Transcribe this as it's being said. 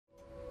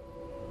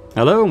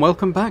Hello and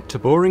welcome back to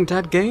Boring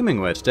Dad Gaming,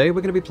 where today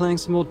we're going to be playing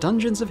some more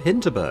Dungeons of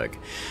Hinterberg.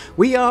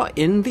 We are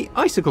in the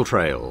Icicle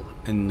Trail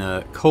in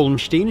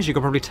Kolmstein, as you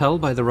can probably tell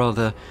by the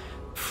rather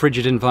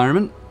frigid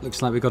environment.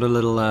 Looks like we've got a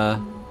little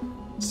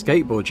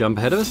skateboard jump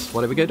ahead of us.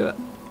 Why don't we go do it?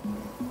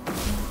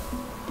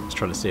 Let's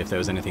try to see if there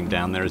was anything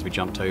down there as we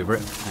jumped over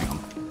it. Hang on.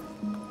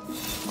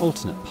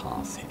 Alternate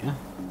path here.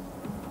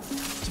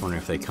 Just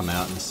wondering if they come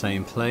out in the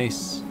same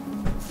place.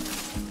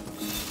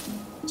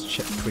 Let's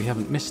check we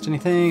haven't missed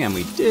anything, and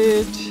we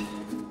did.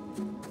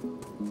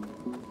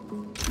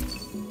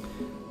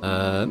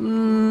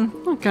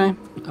 Okay.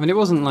 I mean, it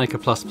wasn't like a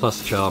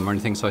 ++ charm or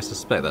anything, so I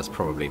suspect that's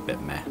probably a bit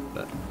meh,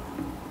 but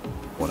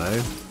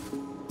whatto.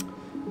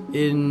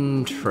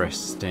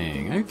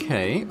 Interesting.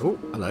 Okay. Oh,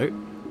 hello.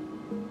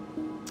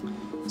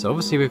 So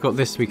obviously we've got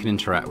this we can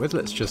interact with.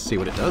 Let's just see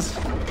what it does.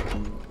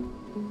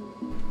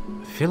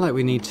 I feel like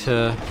we need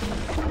to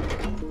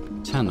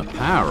turn the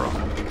power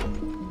on.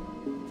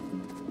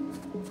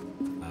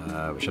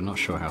 Which I'm not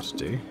sure how to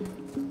do.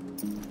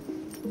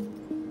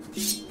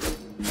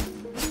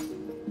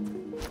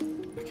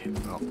 Okay,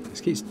 well,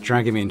 this keeps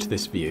dragging me into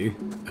this view.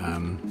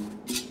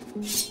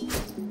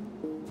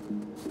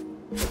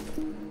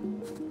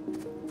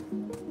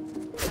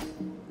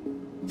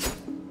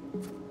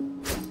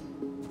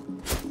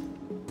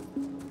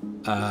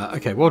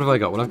 Okay, what have I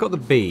got? Well, I've got the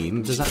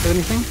beam. Does that do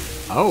anything?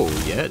 Oh,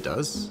 yeah, it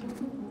does.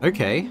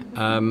 Okay,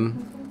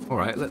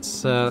 alright,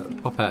 let's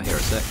pop out here a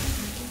sec.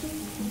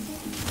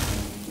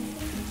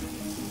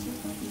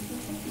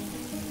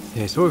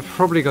 Okay, so what we've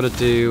probably got to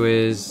do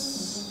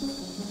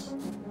is...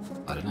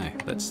 I don't know.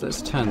 Let's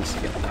turn this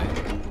again,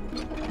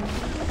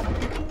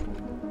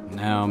 though.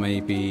 Now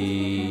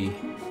maybe...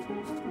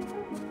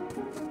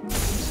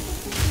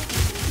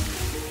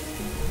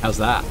 How's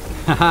that?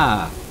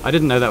 Haha! I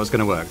didn't know that was going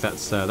to work. That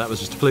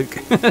was just a fluke.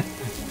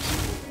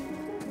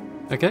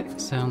 Okay,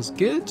 sounds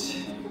good.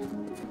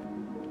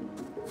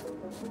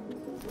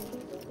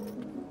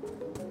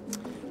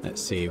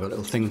 Let's see, what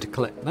little thing to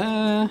collect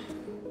there.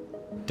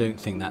 Don't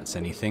think that's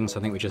anything, so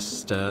I think we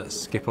just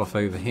skip off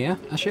over here.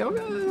 Actually, I'll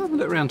have a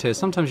look around here.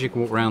 Sometimes you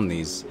can walk around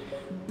these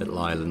little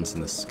islands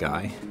in the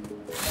sky.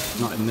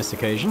 Not in this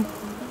occasion.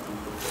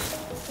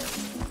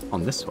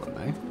 On this one,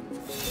 though.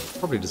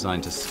 Probably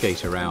designed to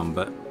skate around,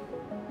 but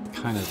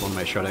kind of want to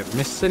make sure I don't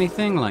miss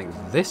anything, like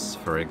this,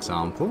 for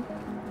example.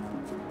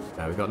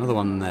 We've got another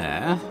one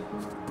there.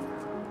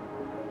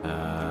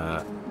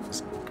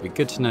 It's going to be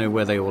good to know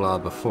where they all are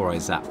before I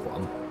zap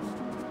one.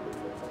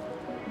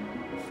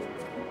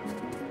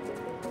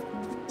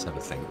 Let's have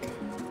a think.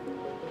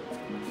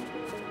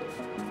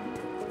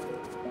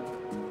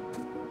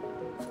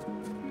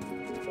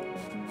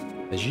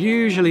 There's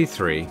usually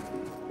 3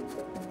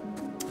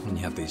 when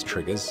you have these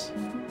triggers.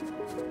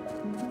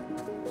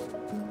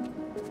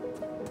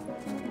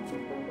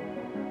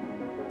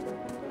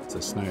 It's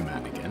a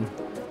snowman again.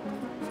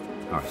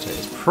 Alright, so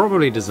it's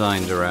probably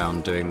designed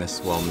around doing this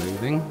while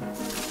moving.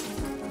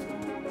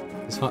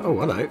 It's fine. Oh,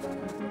 hello.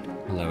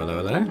 Hello,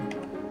 hello, hello.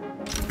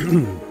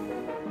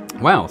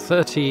 Wow,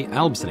 30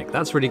 albsinic.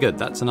 That's really good.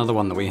 That's another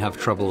one that we have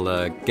trouble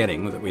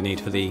getting, that we need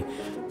for the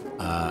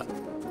a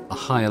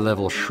higher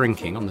level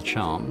shrinking on the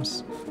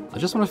charms. I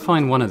just want to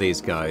find one of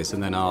these guys,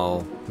 and then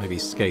I'll maybe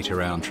skate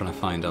around trying to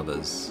find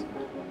others.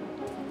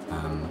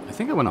 I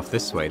think I went off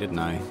this way, didn't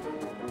I?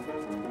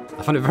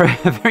 I find it very,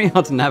 very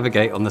hard to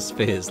navigate on the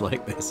spheres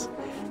like this.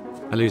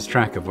 I lose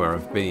track of where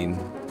I've been.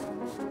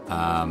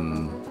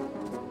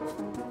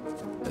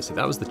 Let's see,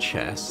 that was the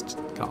chest.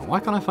 God,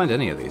 why can't I find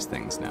any of these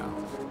things now?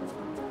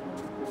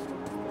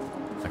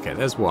 Okay,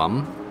 there's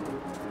one.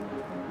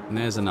 And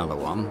there's another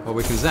one. Well,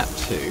 we can zap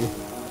 2.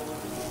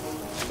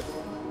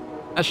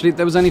 Actually,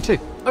 there was only 2.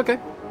 Okay.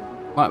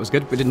 Well, that was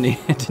good. We didn't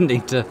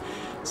need to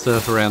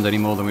surf around any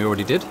more than we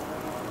already did.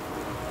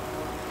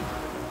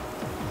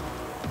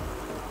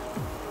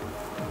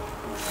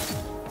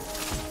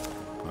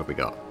 What have we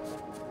got?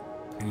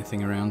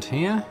 Anything around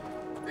here?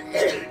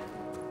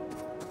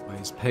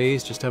 Ways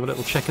pays. Just have a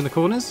little check in the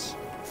corners.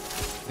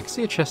 I can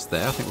see a chest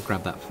there. I think we'll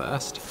grab that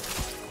first.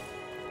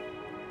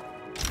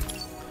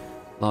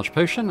 Large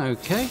potion,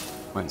 okay.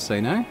 Won't say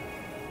no.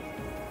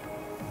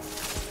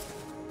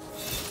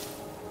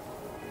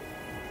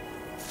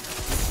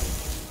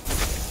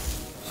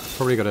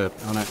 Probably got a...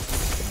 Oh no,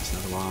 there's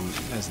another one.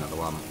 There's another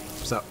one.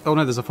 So, oh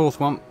no, there's a 4th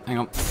one. Hang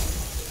on.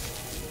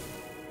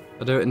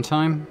 I'll do it in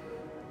time.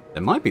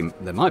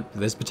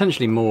 There's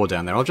potentially more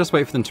down there. I'll just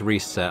wait for them to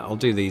reset. I'll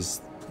do these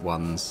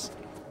ones.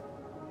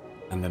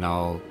 And then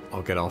I'll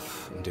get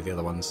off and do the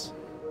other ones.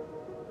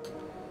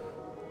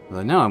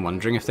 Although now I'm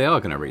wondering if they are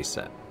going to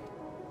reset.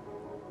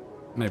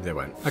 Maybe they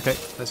won't. Okay,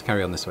 let's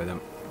carry on this way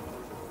then.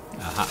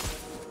 Aha.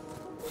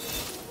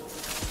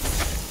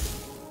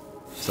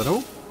 Is that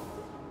all?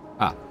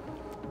 Ah.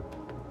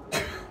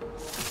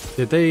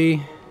 Did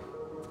they...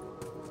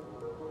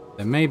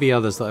 There may be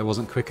others that I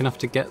wasn't quick enough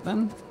to get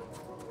then?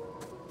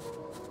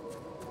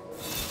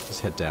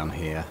 Let's head down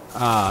here.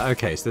 Ah,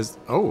 okay, so there's...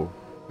 Oh,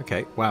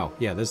 okay, wow.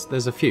 Yeah,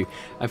 there's a few.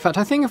 In fact,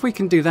 I think if we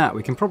can do that,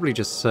 we can probably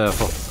just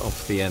surf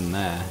off the end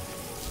there.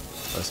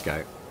 Let's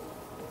go.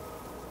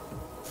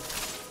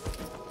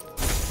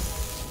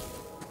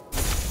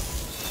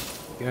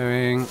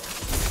 going.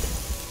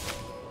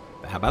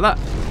 But how about that?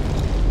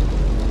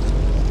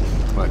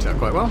 Worked out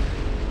quite well.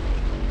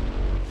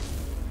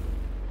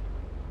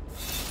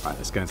 Right,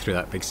 let's go through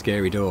that big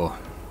scary door.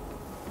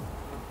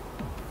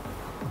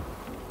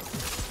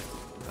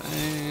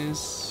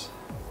 Those.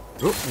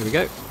 Oh, here we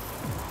go. I'm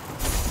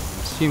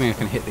assuming I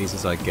can hit these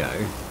as I go.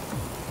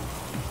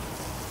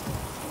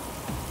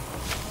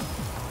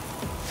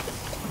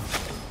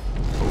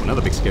 Oh,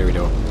 another big scary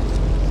door.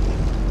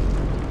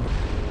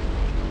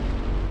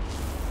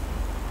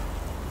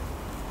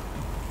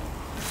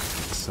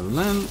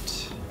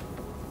 Excellent.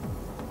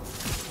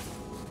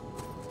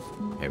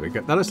 Here we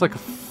go. That looks like a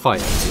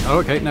fight. Oh,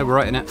 okay. No, we're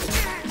right in it.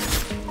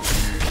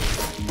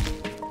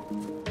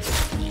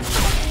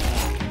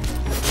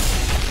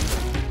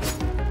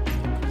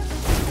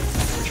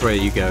 Which way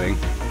are you going?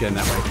 Going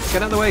that way.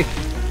 Get out of the way.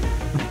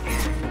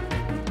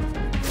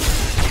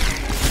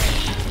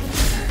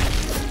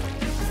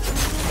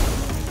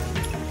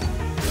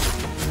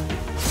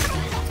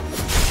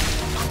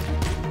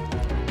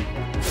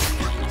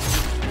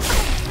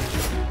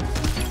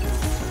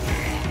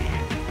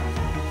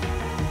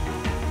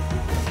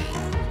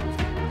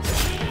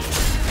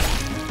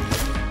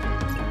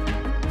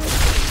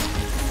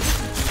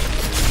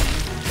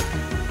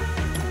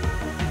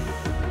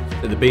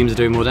 The beams are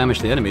doing more damage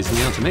to the enemies than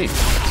they are to me.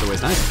 It's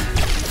always nice.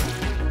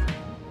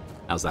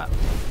 How's that?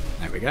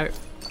 There we go.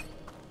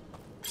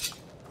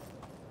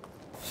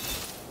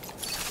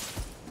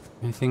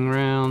 Anything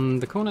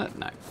round the corner?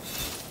 No.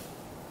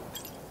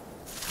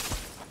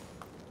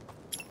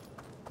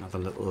 Another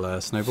little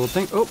snowboard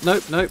thing. Oh, no,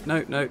 no,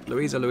 no, no.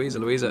 Luisa, Luisa,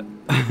 Luisa.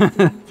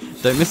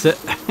 Don't miss it.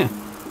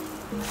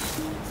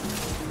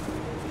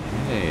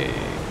 Hey.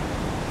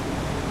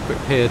 Quick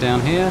pier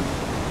down here.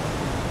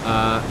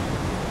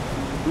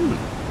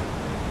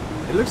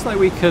 It looks like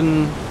we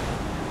can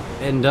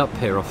end up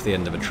here off the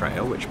end of a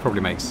trail, which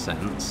probably makes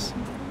sense.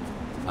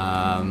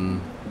 I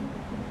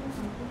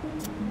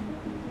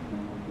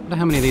wonder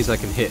how many of these I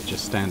can hit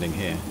just standing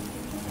here.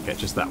 Okay,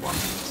 just that one.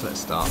 So let's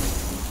start.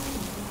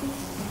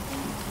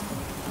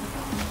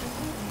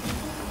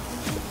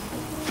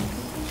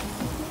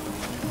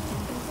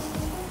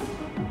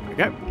 There we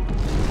go.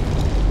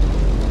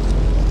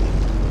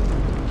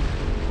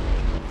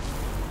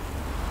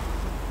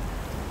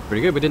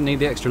 Pretty good. We didn't need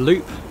the extra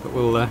loop, but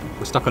we're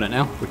stuck on it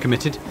now. We're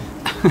committed.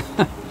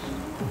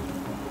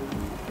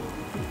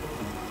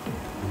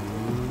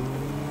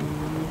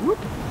 Whoop.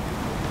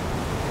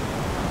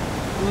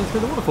 And then through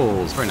the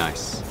waterfalls. Very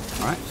nice.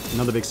 All right,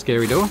 another big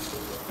scary door.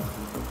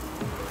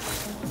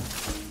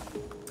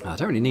 I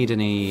don't really need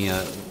any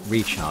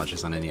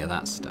recharges on any of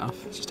that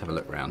stuff. Let's just have a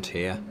look around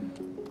here.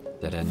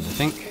 Dead end, I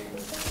think.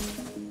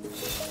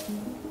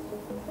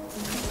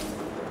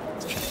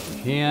 Let's check in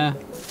here.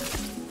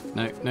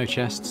 No, no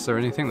chests or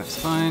anything, that's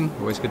fine.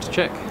 Always good to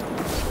check.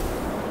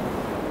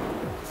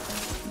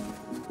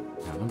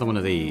 Another one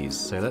of these.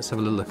 So let's have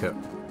a little look at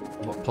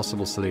what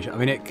possible solution. I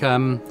mean,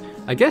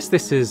 I guess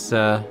this is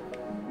kind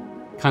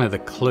of the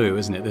clue,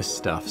 isn't it, this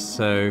stuff?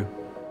 So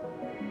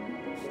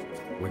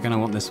we're going to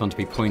want this one to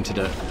be pointed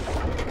at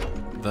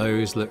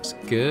those, looks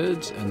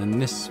good. And then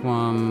this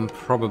one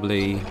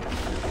probably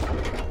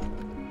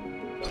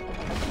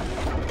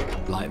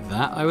like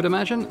that, I would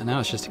imagine. And now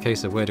it's just a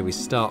case of where do we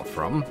start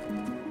from?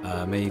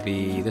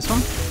 Maybe this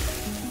one?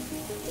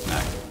 No.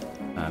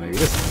 Maybe maybe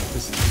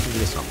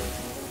this one.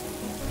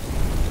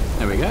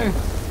 There we go.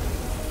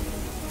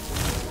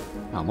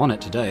 I'm on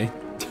it today.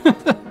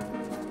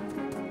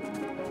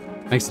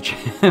 makes a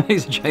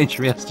change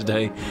from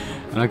yesterday,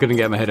 and I couldn't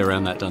get my head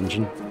around that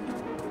dungeon.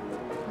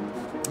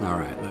 All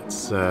right,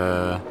 let's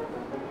over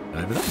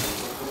there.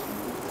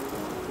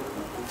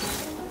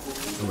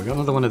 Oh, we got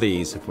another one of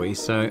these, have we?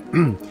 So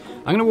I'm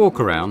going to walk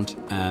around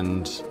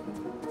and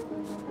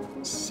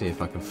see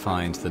if I can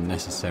find the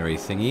necessary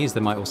thingies.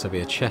 There might also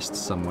be a chest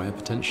somewhere,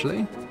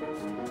 potentially.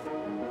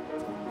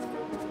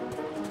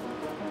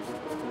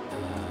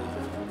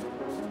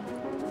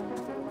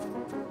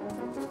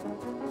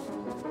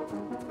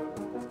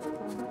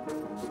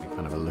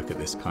 Kind of a look at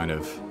this kind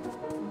of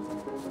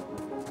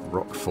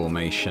rock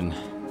formation.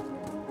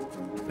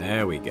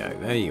 There we go.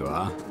 There you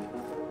are.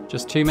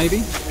 Just two,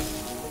 maybe?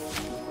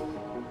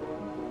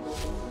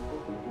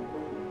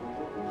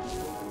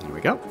 There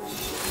we go.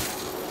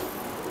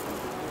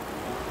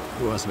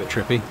 Oh, that's a bit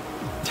trippy.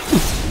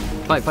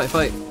 Fight, fight,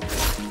 fight.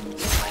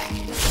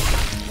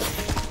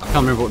 I can't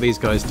remember what these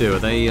guys do. Are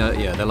they,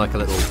 yeah, they're like a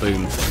little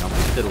boom thing, aren't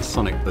they? Little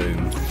sonic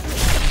boom.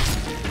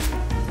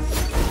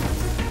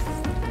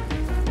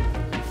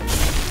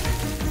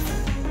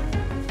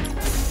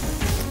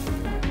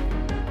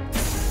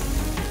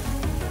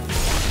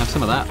 Have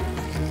some of that.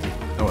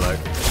 Oh, hello.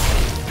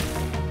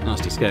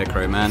 Nasty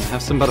scarecrow, man.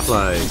 Have some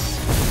butterflies.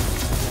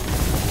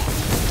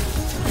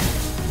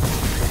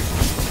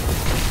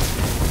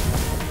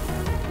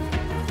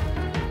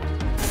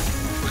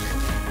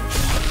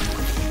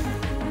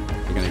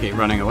 Keep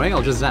running away,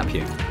 I'll just zap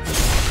you.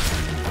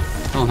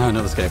 Oh no,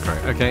 another scarecrow.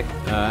 Okay.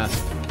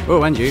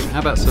 Oh, and you. How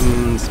about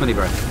some smelly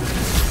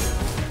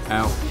breath?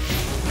 Ow.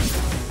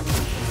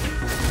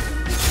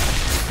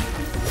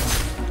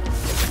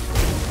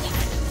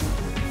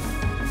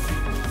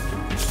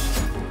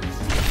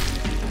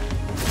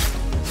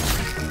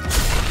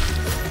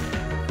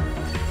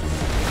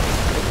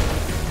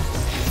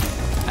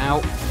 Ow.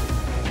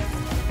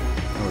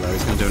 Oh no,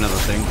 he's going to do another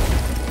thing.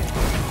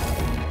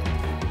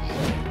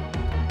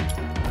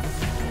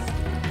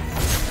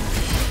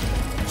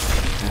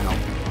 Ow.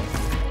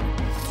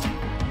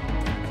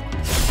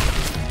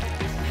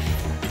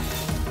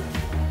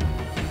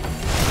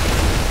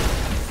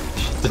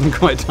 Didn't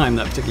quite time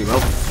that particularly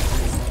well.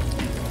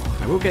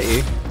 I will get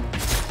you.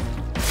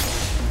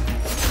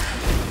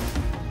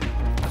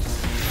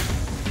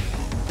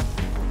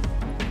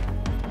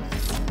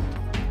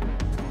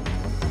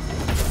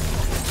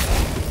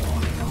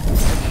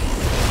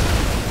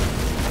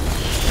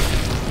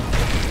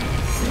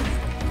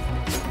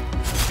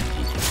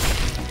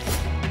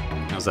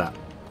 How's that?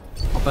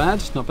 Not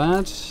bad, not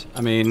bad.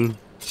 I mean,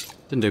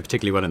 didn't do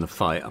particularly well in the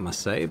fight, I must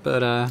say,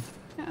 but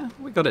yeah,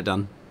 we got it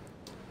done.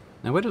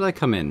 Now, where did I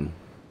come in?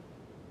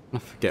 I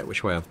forget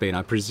which way I've been.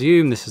 I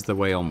presume this is the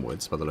way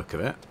onwards by the look of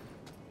it.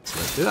 So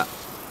let's do that.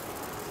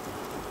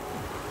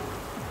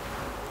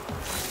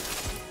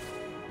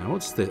 Now,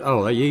 what's this?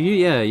 Oh,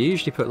 yeah, you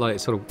usually put like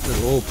sort of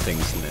little orb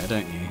things in there,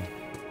 don't you?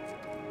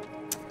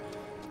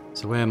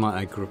 So where might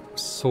I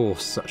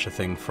source such a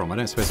thing from? I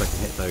don't suppose I can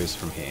hit those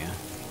from here.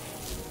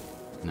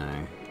 No.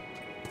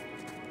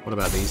 What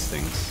about these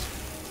things?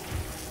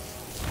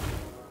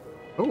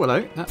 Oh,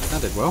 hello.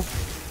 That did well.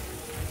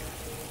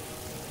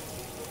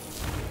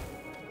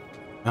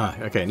 Ah,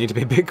 okay. Need to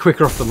be a bit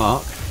quicker off the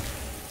mark.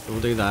 So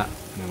we'll do that,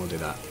 and then we'll do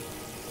that.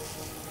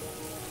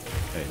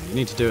 Okay, you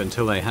need to do it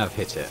until they have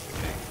hit it.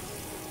 Okay.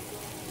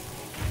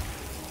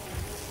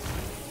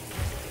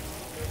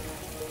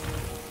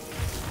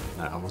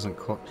 No, I wasn't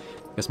quite...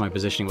 I guess my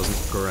positioning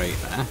wasn't great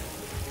there.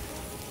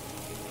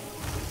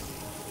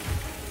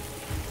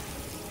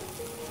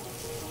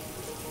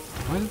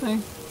 Why did they...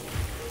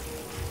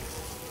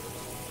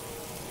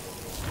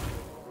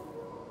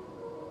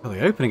 Oh,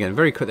 they open again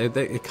very quick.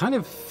 It kind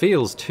of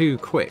feels too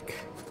quick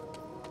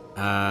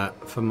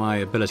for my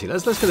ability.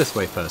 Let's go this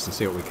way first and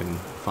see what we can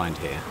find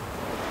here.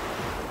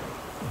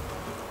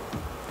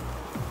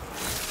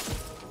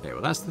 Yeah,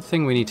 well, that's the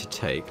thing we need to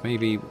take.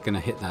 Maybe we're going to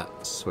hit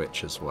that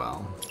switch as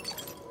well.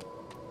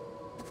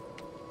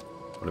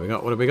 What do we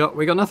got? What do we got?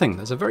 We got nothing.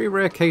 There's a very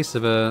rare case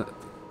of a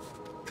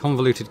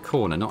convoluted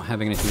corner not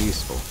having anything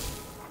useful.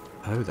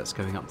 Oh, that's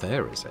going up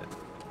there, is it?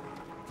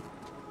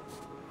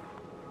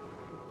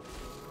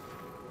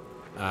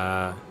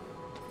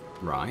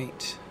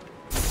 Right.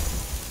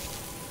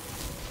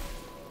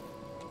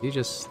 You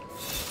just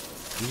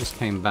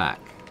came back.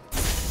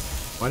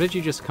 Why did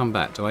you just come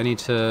back? Do I need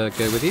to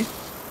go with you?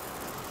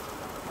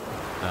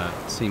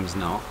 Seems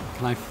not.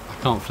 I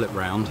can't flip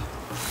round.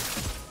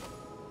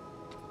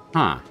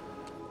 Huh.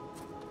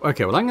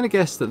 Okay, well I'm going to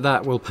guess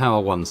that will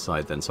power one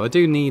side then. So I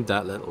do need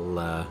that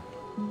little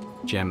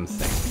gem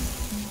thing.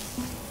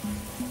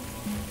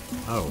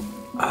 Oh.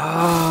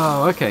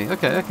 Oh, okay. I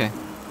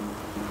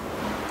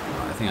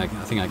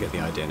think I get the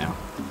idea now.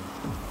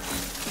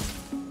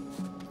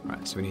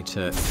 Right, so we need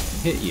to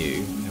hit you,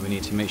 and we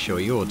need to make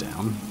sure you're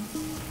down.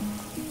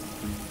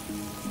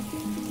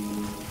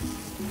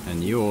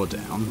 And you're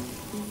down.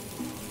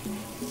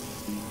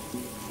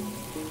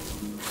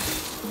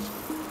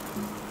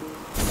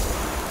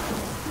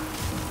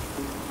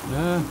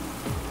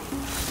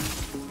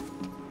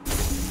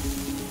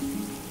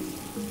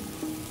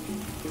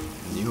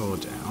 And you're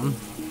down.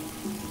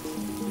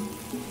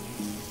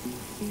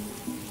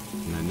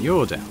 And then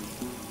you're down.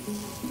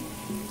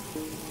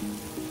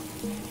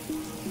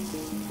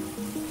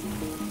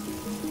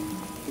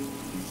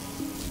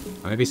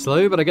 I may be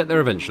slow, but I get there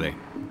eventually.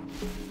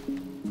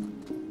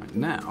 Right,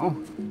 now,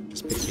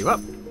 let's pick you up,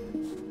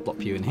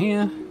 plop you in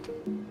here,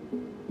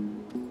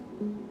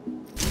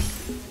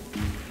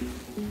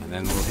 and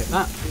then we'll hit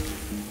that.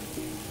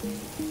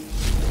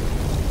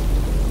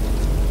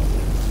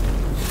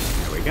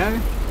 There we go.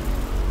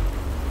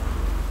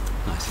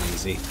 Nice and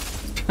easy.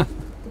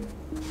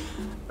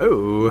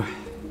 Oh.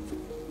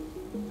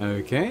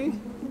 Okay.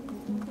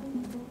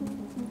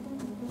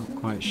 Not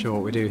quite sure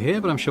what we do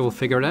here, but I'm sure we'll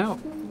figure it out.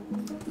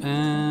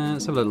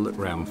 Let's have a little look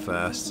around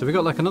first. So we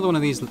got like another one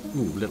of these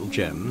little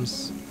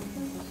gems.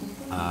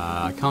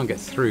 I can't get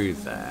through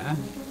there.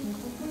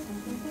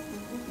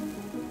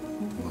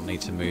 We'll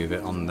need to move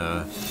it on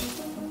the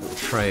little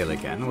trail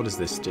again. What does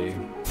this do?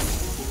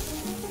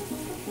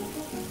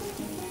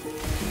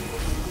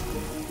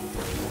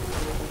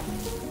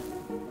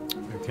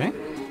 Okay.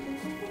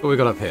 What we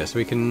got up here? So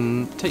we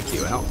can take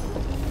you out.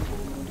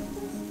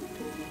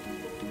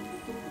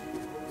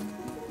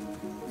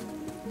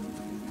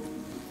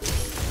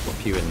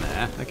 You in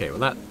there. Okay, well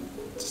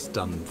that's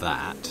done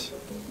that.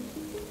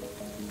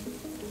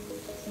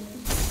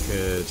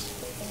 Could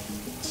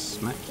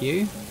smack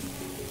you.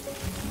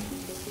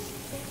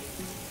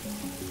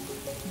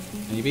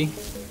 Maybe.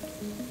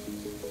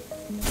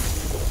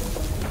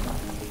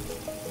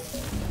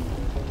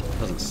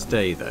 Doesn't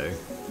stay though.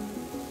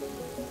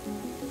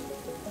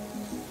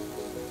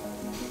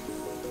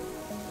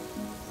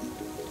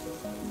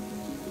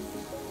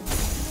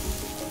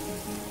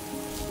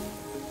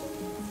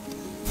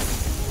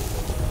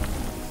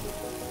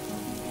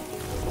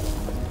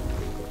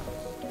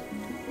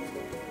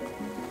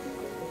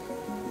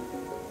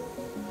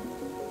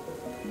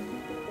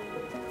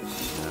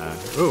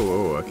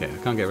 Oh, okay. I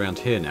can't get around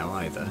here now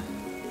either.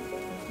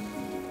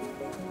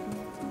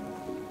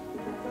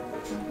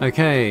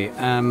 Okay,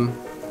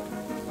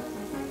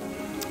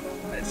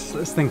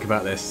 let's think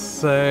about this.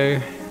 So,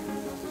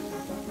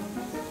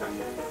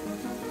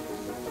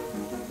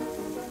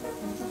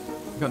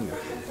 got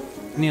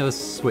any other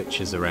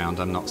switches around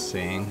I'm not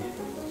seeing?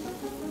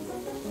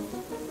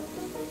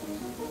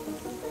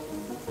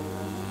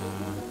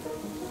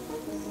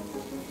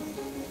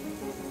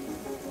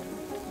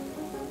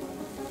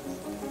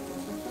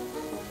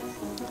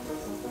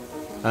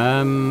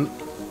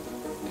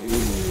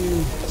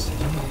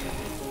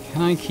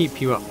 Can I keep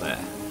you up there?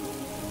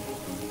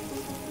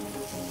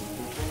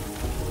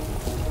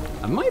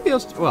 I might be able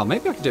to, well,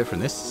 maybe I could do it from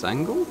this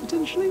angle,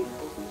 potentially?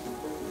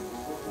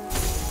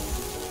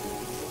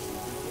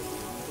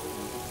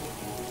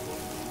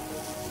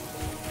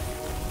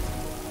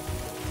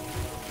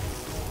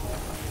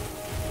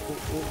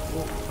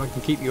 If I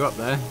can keep you up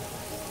there.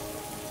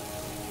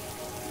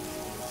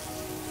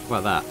 What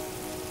about that?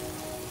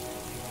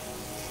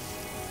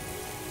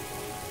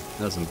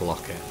 Doesn't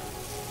block it.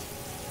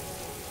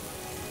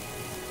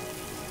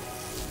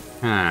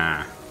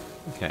 Ah,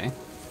 okay.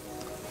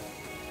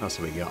 What else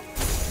have we got?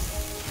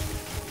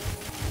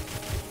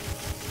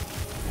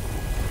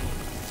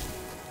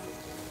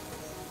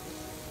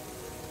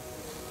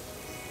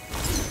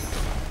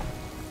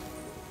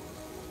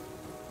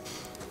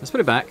 Let's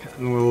put it back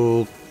and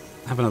we'll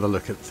have another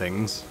look at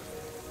things.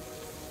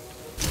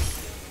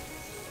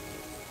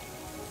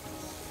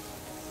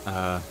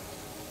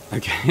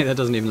 Okay, that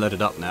doesn't even load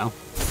it up now.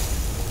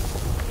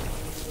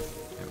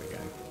 There we go.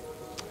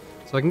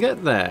 So I can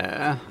get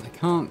there. I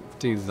can't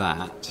do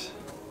that.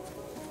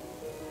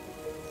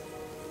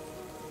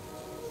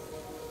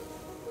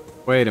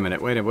 Wait a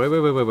minute, wait a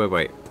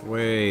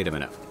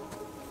minute.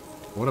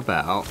 What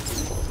about...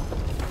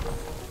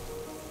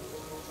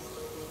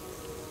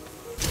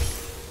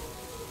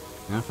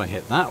 Now if I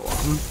hit that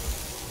one...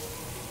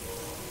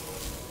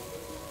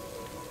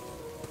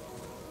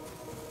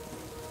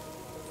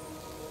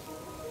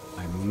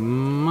 I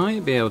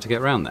might be able to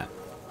get around there.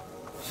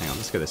 Hang on,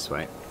 let's go this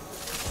way.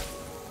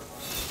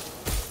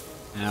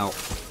 Ow.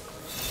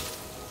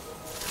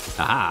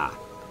 Aha!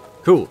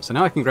 Cool, so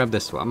now I can grab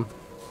this one.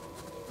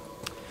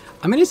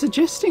 I mean, it's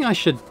suggesting I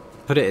should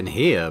put it in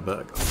here,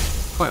 but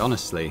quite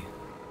honestly,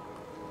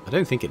 I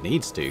don't think it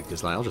needs to,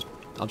 because like,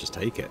 I'll just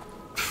take it.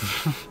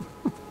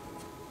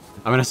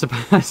 I mean, I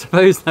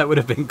suppose that would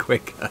have been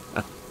quicker.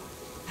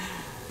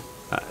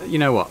 You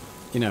know what?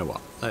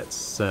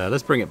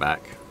 Let's bring it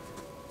back,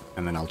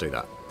 and then I'll do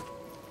that.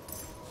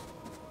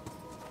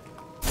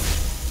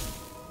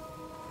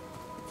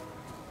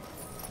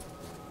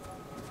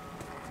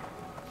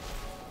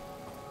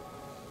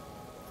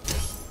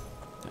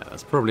 Yeah,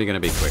 that's probably going to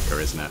be quicker,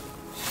 isn't it?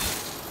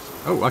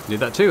 Oh, I can do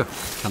that too.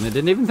 I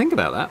didn't even think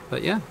about that,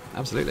 but yeah,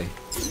 absolutely.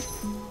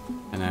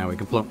 And now we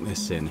can plonk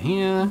this in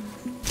here.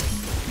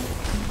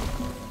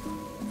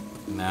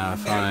 Now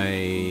if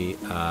I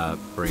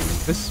bring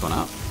this one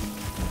up...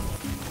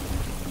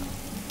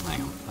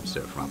 Hang on, let's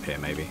do it from up here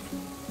maybe.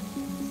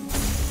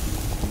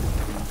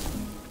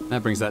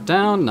 That brings that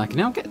down, and I can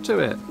now get to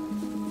it.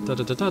 Da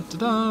da da da da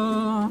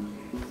da.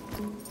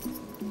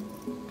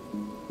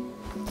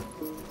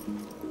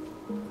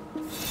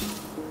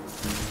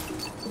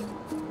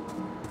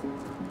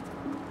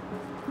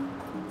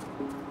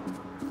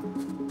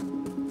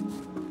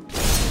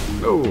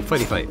 Oh,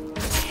 fighty fight.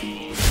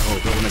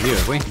 Oh, got one of you,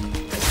 have we?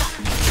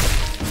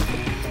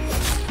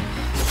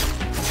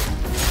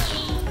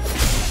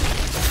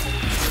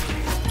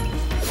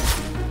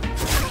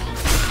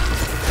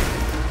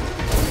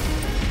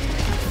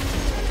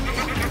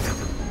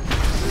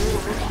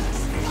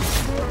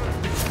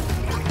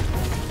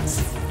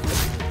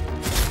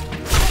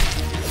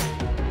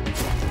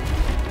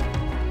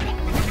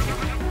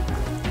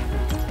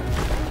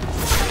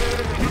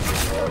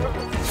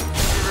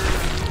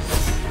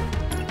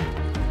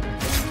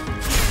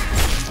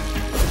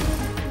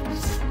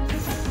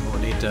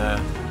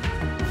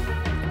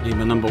 Need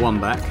my number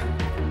one back.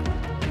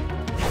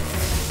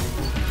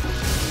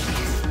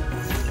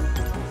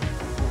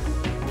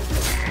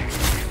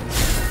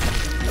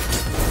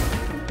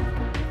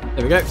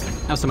 There we go.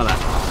 Have some of that.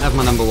 Have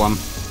my number one.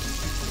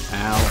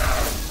 Ow.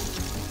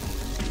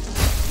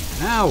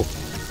 Ow!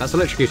 That's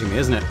electrocuting me,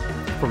 isn't it?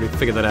 Probably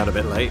figured that out a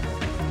bit late.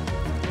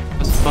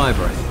 That's fire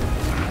breath.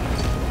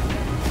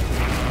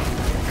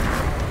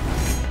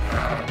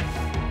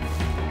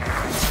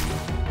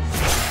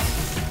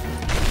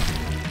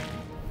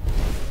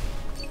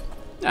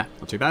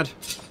 Too bad.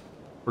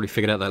 Probably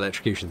figured out that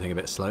electrocution thing a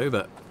bit slow,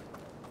 but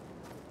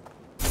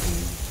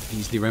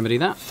easily remedy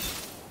that.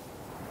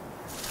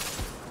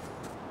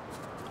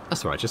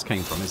 That's where I just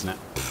came from, isn't it?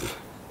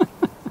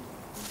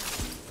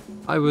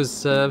 I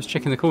was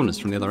checking the corners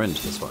from the other end.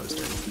 That's what I was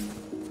doing.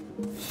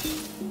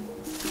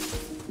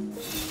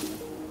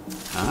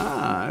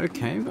 Ah,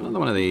 okay. We've got another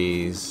one of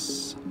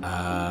these.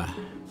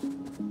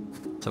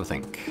 Let's have a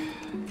think.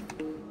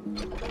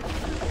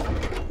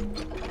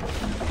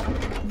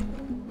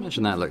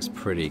 Imagine that looks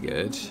pretty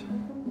good.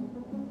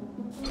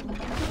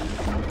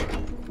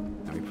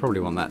 probably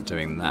want that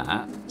doing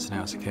that. So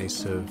now it's a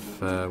case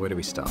of, where do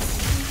we start?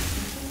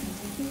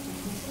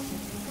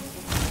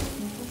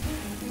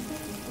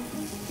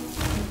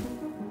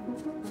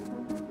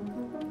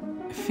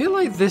 I feel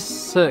like this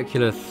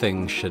circular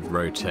thing should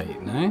rotate,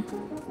 no?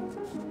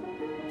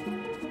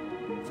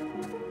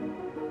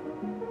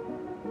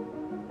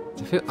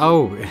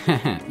 Oh,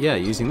 yeah,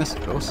 using this,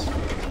 of course.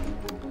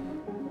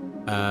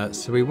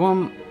 So we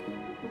want...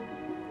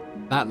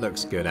 That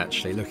looks good,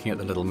 actually, looking at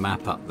the little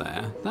map up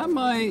there. That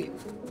might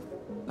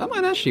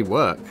actually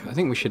work. I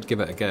think we should give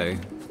it a go.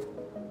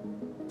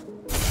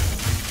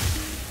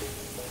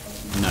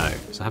 No,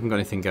 so I haven't got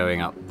anything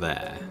going up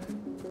there.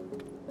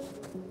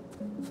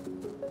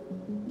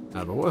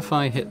 But what if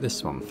I hit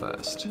this one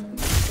first?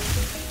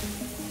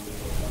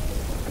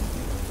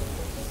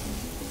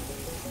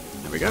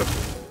 There we go.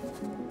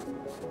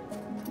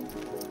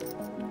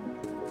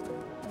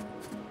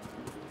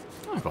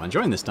 I'm quite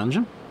enjoying this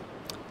dungeon.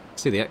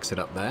 See the exit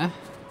up there.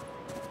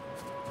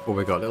 Or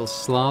we got a little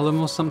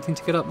slalom or something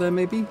to get up there,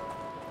 maybe?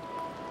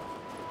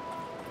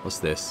 What's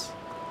this?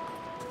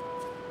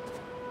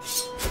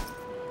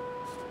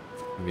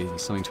 Maybe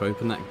something to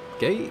open that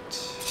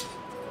gate?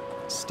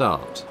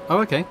 Start. Oh,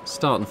 okay.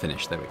 Start and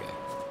finish. There we go.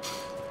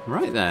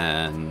 Right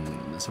then.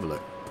 Let's have a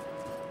look.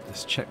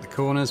 Let's check the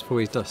corners before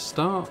we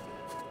start.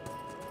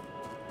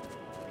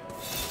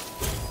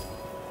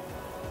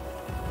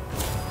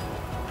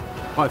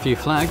 Quite a few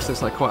flags.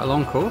 Looks like quite a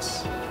long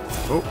course.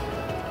 Oh.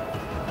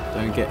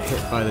 Don't get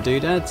hit by the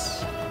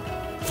doodads.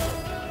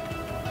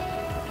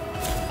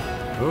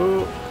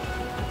 Oh.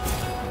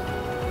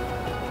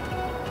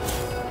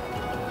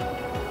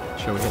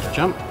 Shall we hit the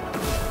jump?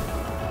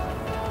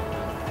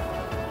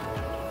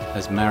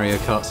 There's Mario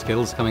Kart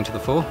skills coming to the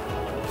fore.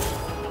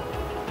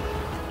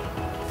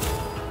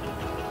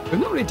 We've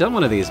not really done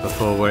one of these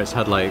before where it's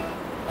had like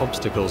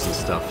obstacles and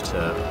stuff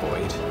to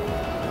avoid.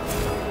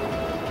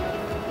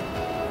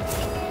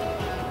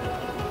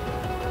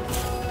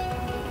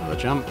 Another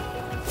jump.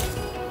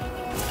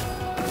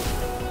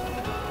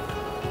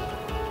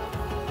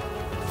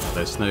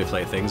 Those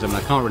snowflake things. I mean,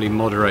 I can't really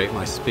moderate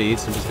my speed,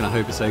 so I'm just going to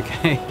hope it's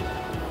okay.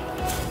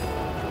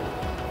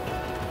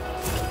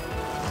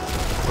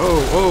 Whoa,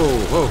 whoa,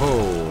 whoa,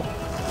 whoa.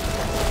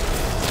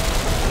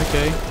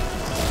 Okay.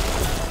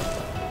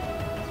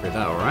 Through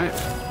that alright.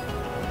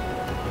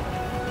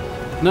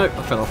 Nope,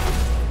 I fell off.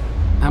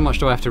 How much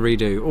do I have to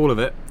redo? All of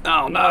it.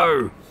 Oh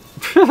no!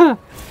 I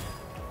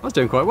was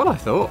doing quite well, I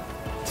thought.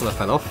 Until I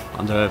fell off,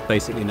 under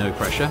basically no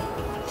pressure.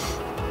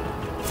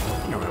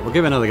 Alright, we'll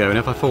give it another go, and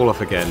if I fall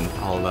off again,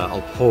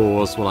 I'll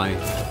pause while I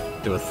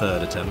do a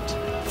third attempt.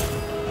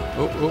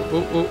 Oh, oh,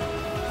 oh, oh.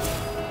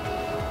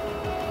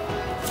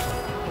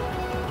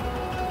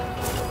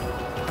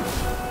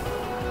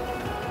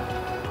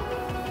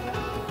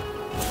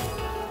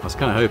 I was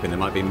kind of hoping there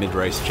might be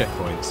mid-race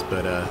checkpoints,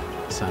 but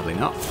sadly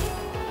not.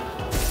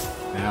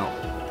 Now,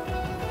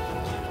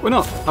 we're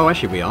not... Oh,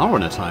 actually, we are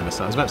on a timer,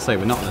 so I was about to say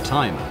we're not on a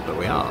timer, but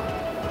we are.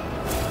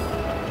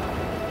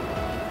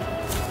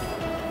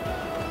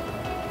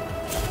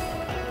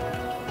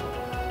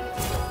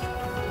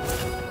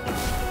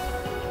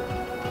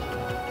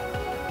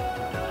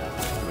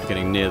 We're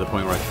getting near the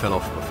point where I fell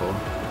off before.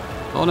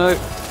 Oh no!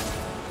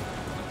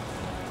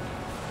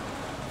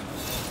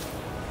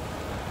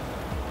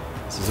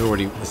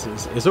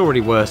 It's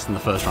already worse than the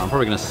first round. I'm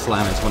probably going to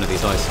slam into one of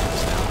these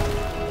icicles now.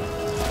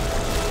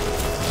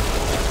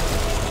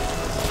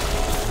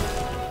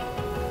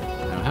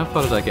 Now, how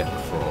far did I get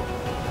before?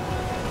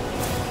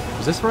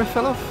 Was this where I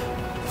fell off?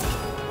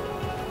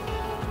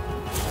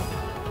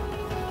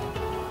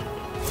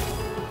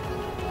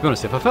 To be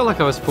honest, if I felt like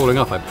I was falling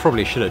off, I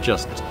probably should have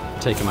just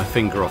taken my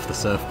finger off the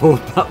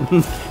surfboard button.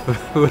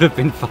 It would have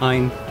been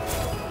fine.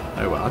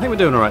 Oh well, I think we're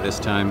doing alright this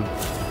time.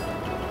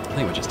 I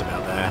think we're just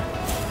about there.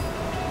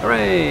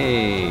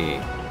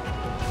 Hooray!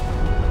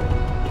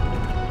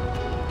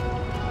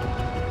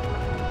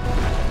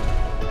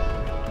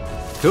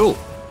 Cool.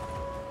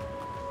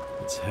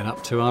 Let's head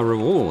up to our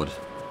reward.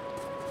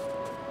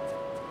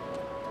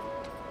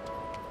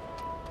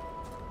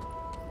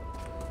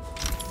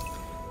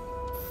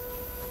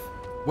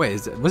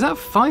 Wait, was that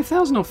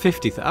 5,000 or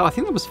 50,000? Oh, I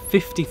think that was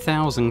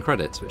 50,000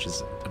 credits, which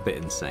is a bit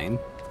insane.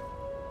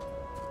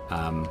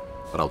 But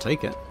I'll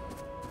take it.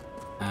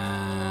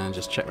 And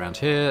just check around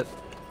here.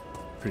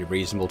 Pretty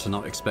reasonable to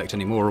not expect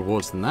any more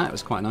rewards than that. It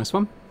was quite a nice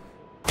one.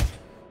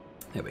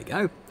 There we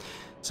go.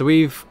 So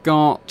we've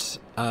got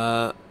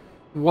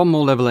one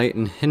more level 8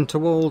 in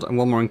Hinterberg and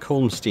one more in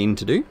Kalmstein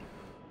to do.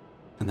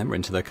 And then we're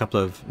into the couple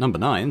of number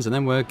 9s, and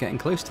then we're getting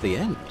close to the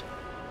end.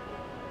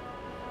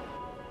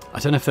 I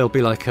don't know if there'll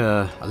be like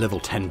a level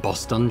 10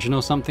 boss dungeon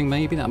or something,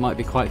 maybe. That might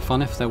be quite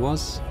fun if there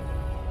was.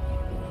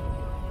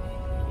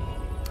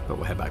 But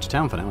we'll head back to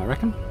town for now, I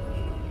reckon.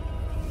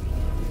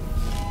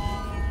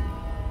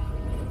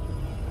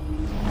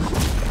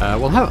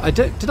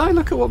 Did I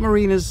look at what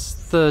Marina's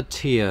third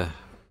tier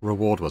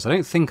reward was? I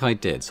don't think I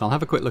did, so I'll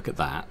have a quick look at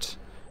that.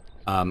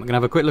 I'm going to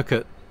have a quick look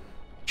at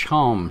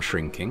charm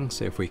shrinking,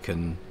 see if we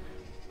can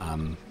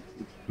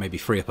maybe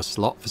free up a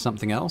slot for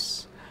something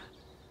else.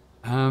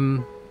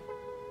 Then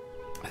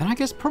I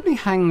guess probably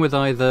hang with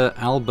either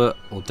Albert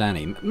or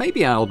Dani.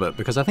 Maybe Albert,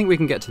 because I think we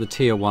can get to the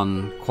tier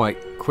 1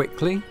 quite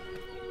quickly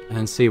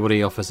and see what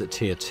he offers at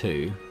tier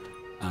 2.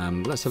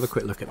 Let's have a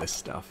quick look at this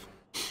stuff.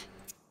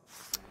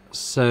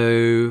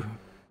 So,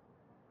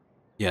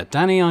 yeah,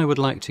 Dani, I would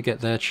like to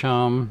get their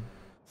charm.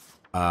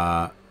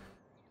 I'm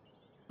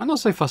not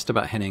so fussed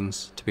about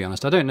Hennings, to be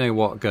honest. I don't know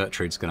what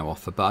Gertrude's going to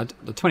offer, but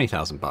the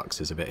 20,000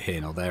 bucks is a bit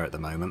here nor there at the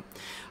moment.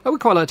 I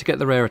would quite like to get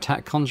the rare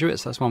attack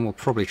conduits. That's one we'll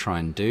probably try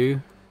and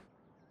do.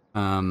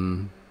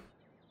 We'll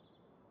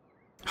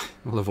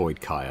avoid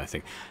Kai, I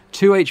think.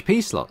 2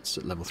 HP slots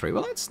at level 3.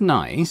 Well, that's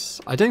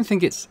nice. I don't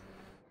think it's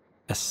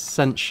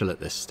essential at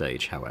this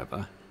stage,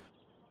 however.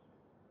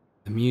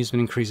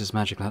 Amusement increases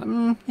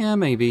magical... yeah,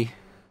 maybe.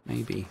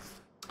 Maybe.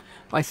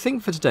 But I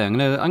think for today, I'm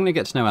gonna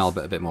get to know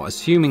Albert a bit more,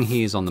 assuming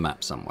he is on the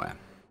map somewhere.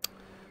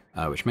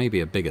 Which may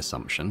be a big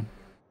assumption.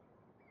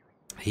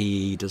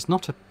 He does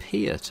not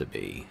appear to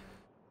be.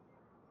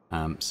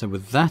 So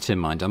with that in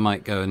mind, I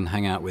might go and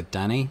hang out with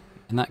Dani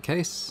in that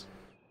case.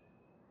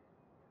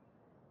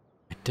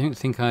 I don't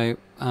think I...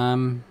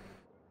 don't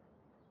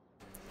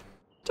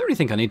really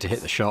think I need to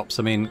hit the shops.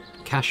 I mean,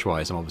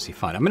 cash-wise, I'm obviously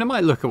fine. I mean, I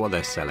might look at what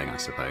they're selling, I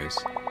suppose.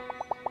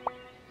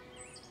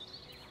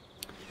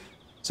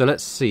 So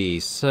let's see.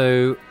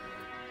 So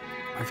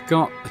I've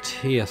got a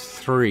tier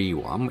 3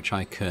 one, which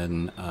I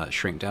can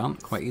shrink down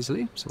quite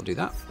easily. So we'll do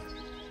that.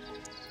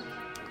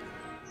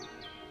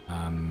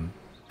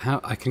 How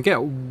I can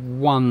get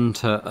 1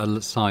 to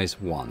a size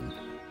 1.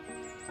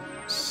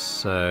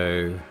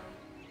 So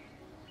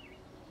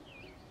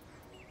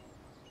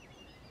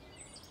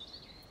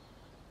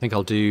I think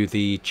I'll do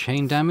the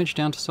chain damage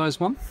down to size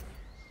 1.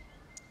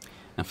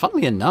 And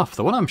funnily enough,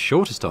 the one I'm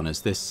shortest on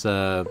is this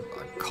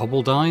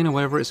Cobbledine or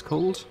whatever it's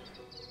called.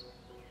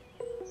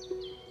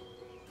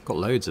 Got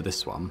loads of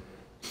this one.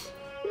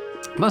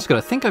 That's good.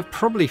 I think I've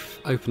probably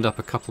opened up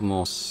a couple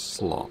more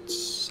slots.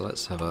 So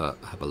let's have a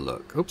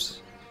look.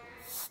 Oops.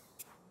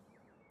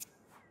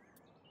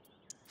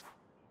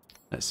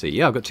 Let's see.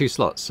 Yeah, I've got 2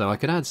 slots, so I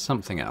could add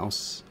something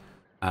else.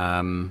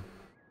 I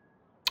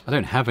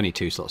don't have any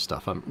 2-slot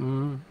stuff. I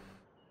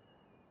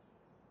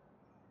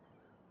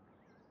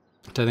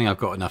don't think I've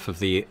got enough of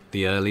the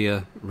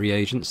earlier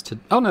reagents to...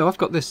 Oh no, I've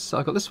got this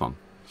one.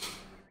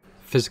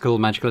 Physical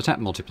magical attack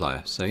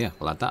multiplier. So yeah,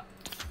 we'll add that.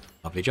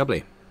 Lovely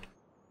jubbly.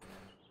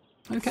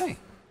 Okay.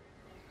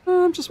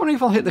 I'm just wondering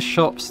if I'll hit the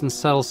shops and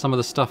sell some of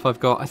the stuff I've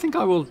got. I think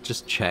I will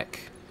just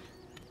check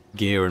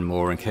gear and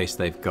more in case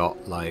they've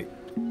got, like,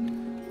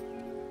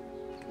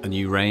 a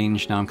new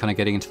range. Now I'm kind of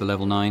getting into the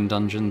level 9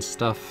 dungeon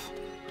stuff.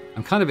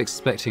 I'm kind of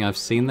expecting I've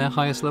seen their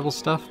highest level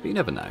stuff, but you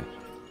never know.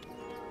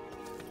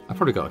 I've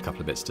probably got a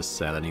couple of bits to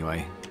sell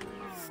anyway.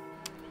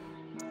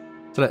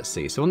 So let's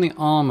see. So on the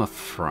armor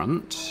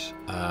front,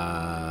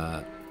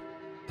 they're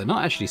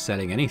not actually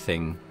selling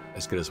anything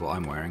as good as what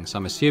I'm wearing, so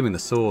I'm assuming the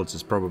swords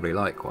is probably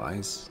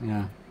likewise.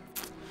 Yeah.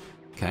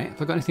 Okay,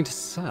 have I got anything to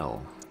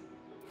sell?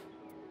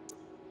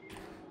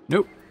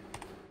 Nope.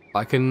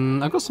 I've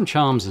got some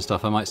charms and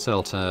stuff I might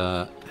sell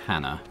to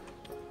Hannah.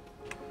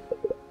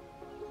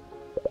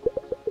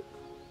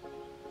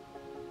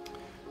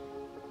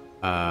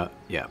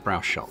 Yeah,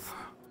 browse shop.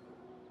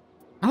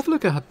 I'll have a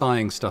look at her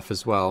buying stuff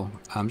as well.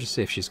 Just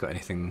see if she's got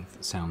anything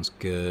that sounds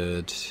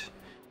good.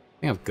 I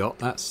think I've got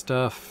that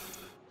stuff.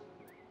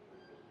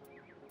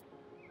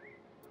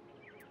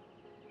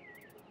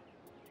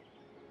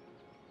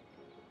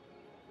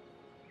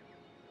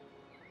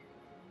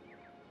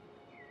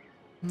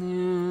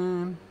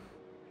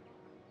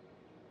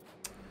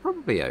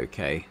 Probably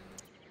okay.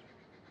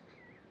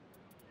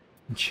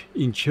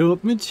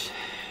 Enchantment.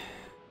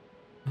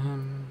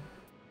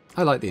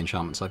 I like the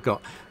enchantments I've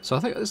got. So I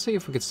think let's see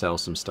if we could sell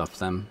some stuff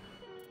then.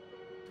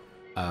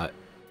 I'll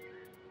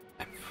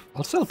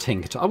sell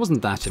Tinker Toy. I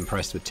wasn't that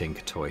impressed with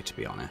Tinker Toy, to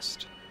be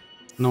honest.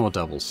 Nor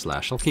Double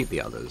Slash. I'll keep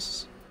the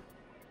others.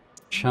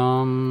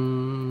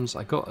 Charms.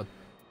 I got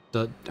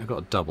a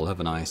double,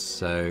 haven't I?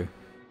 So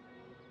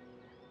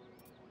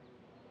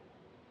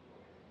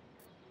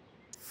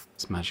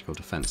it's magical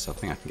defense. So I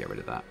think I can get rid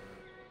of that.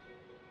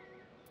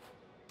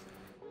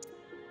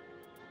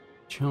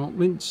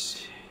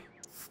 Enchantments.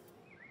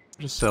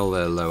 Just sell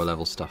the lower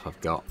level stuff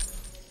I've got.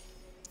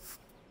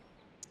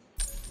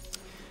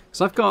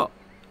 So I've got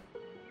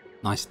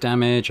nice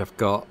damage, I've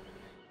got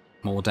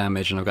more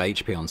damage, and I've got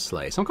HP on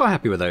Slay. So I'm quite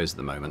happy with those at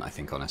the moment, I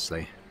think,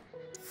 honestly.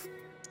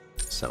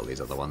 Sell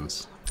these other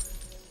ones.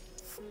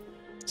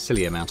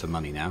 Silly amount of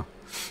money now.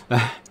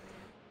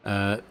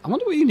 I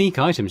wonder what unique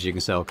items you can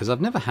sell, because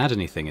I've never had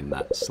anything in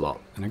that slot.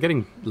 And I'm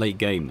getting late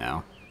game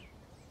now.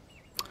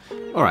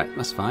 Alright,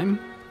 that's fine.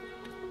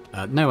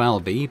 No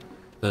Albie,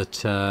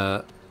 but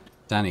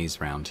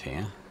Dani's round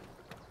here.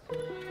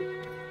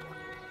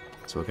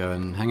 So we'll go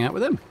and hang out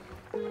with him.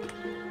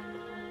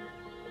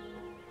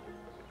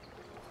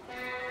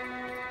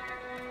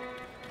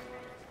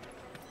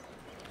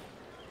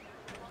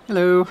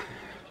 Hello.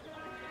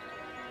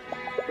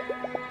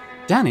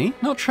 Dani,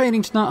 not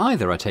training tonight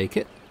either, I take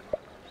it?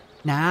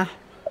 Nah.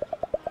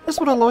 That's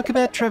what I like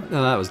about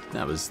No,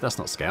 that's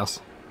not Scouse.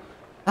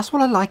 That's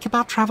what I like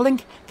about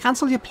travelling.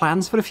 Cancel your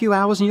plans for a few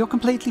hours and you're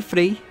completely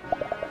free.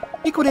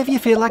 Pick whatever you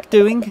feel like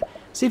doing.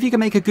 See if you can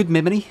make a good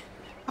memory.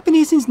 I've been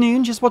here since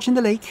noon, just watching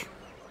the lake.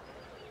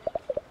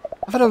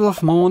 I've had a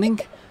rough morning.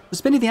 The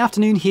spending the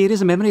afternoon here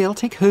is a memory I'll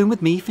take home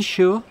with me for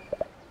sure.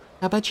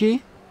 How about you?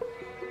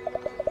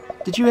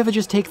 Did you ever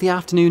just take the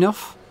afternoon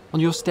off on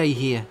your stay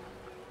here?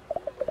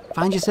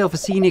 Find yourself a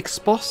scenic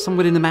spot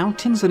somewhere in the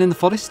mountains or in the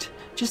forest?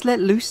 Just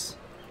let loose?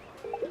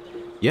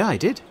 Yeah, I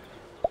did.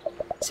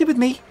 Sit with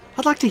me.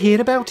 I'd like to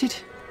hear about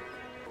it.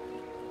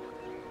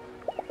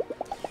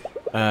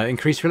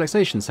 Increased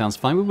relaxation sounds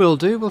fine. We will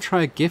do. We'll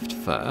try a gift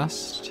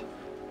first.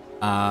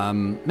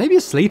 Maybe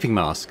a sleeping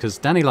mask, because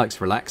Dani likes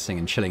relaxing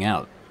and chilling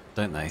out,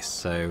 don't they?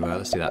 So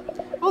let's do that.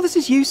 Oh, this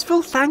is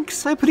useful.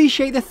 Thanks. I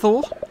appreciate the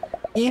thought.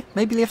 Here,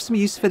 maybe you have some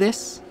use for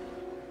this.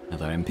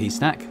 Another MP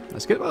snack.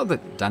 That's good. Well,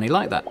 Dani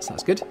liked that, so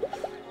that's good.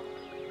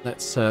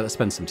 Let's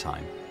spend some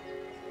time.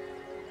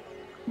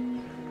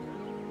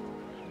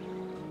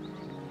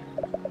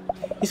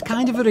 It's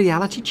kind of a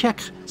reality check,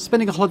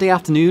 spending a holiday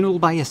afternoon all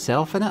by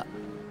yourself, innit?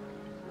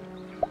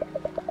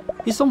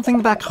 Is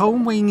something back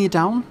home weighing you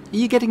down? Are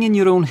you getting in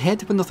your own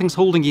head when nothing's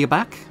holding you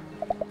back?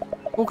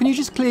 Or can you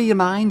just clear your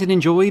mind and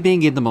enjoy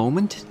being in the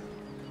moment?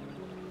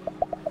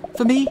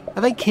 For me,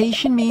 a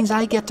vacation means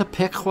I get to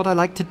pick what I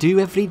like to do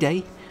every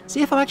day.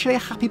 See if I'm actually a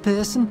happy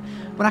person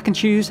when I can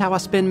choose how I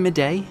spend my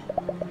day.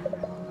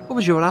 What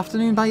was your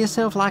afternoon by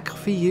yourself like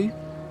for you?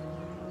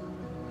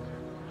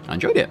 I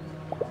enjoyed it.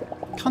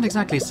 Can't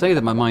exactly say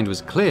that my mind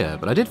was clear,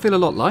 but I did feel a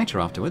lot lighter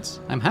afterwards.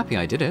 I'm happy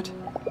I did it.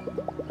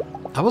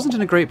 I wasn't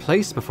in a great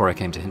place before I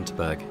came to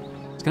Hinterberg.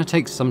 It's going to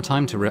take some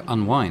time to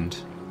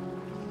unwind.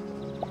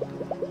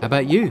 How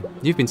about you?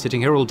 You've been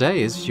sitting here all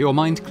day. Is your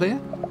mind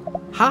clear?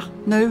 Ha?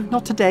 No,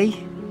 not today.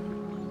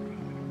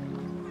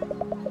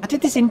 I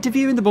did this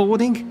interview in the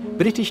morning,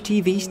 British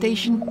TV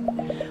station.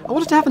 I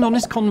wanted to have an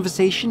honest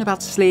conversation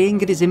about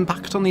slaying and its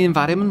impact on the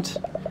environment.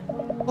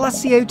 All that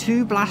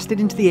CO2 blasted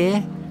into the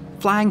air,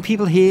 flying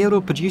people here or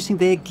producing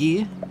their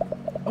gear.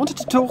 I wanted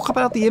to talk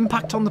about the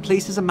impact on the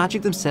places of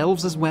magic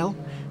themselves as well,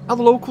 how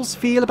the locals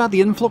feel about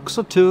the influx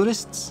of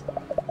tourists.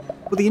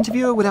 But the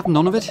interviewer would have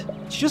none of it.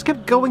 She just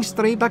kept going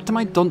straight back to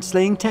my dunce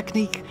slaying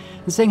technique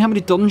and saying how many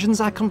dungeons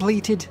I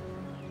completed.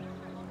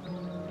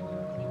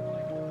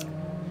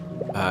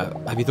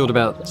 Have you thought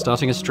about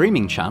starting a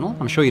streaming channel?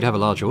 I'm sure you'd have a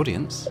large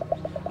audience.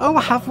 Oh,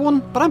 I have one,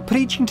 but I'm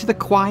preaching to the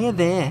choir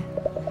there.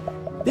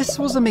 This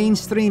was a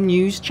mainstream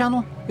news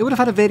channel. It would have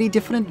had a very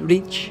different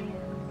reach.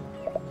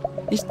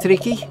 It's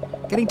tricky,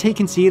 getting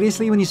taken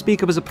seriously when you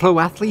speak up as a pro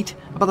athlete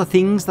about the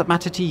things that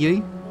matter to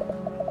you.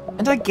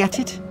 And I get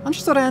it. I'm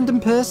just a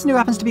random person who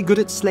happens to be good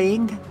at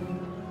slaying.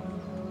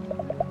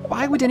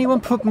 Why would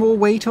anyone put more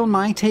weight on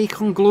my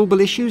take on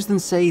global issues than,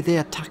 say,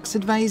 their tax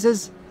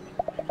advisors?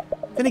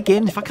 Then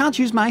again, if I can't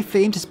use my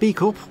fame to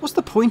speak up, what's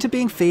the point of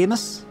being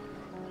famous?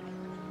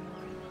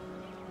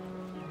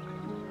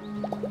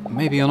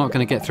 Maybe you're not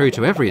going to get through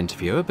to every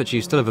interviewer, but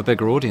you still have a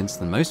bigger audience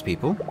than most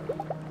people.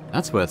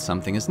 That's worth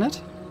something, isn't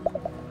it?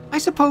 I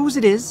suppose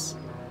it is.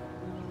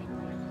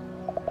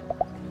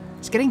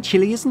 It's getting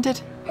chilly, isn't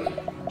it?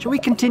 Shall we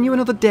continue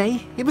another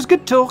day? It was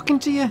good talking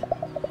to you.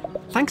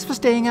 Thanks for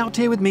staying out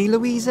here with me,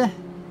 Luisa.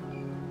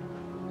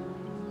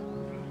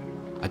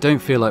 I don't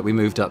feel like we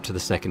moved up to the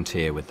second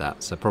tier with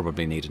that, so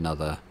probably need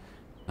another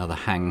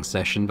hang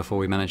session before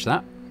we manage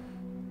that.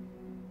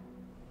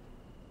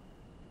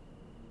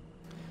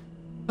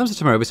 Comes to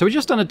tomorrow, so we've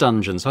just done a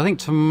dungeon, so I think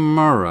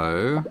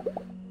tomorrow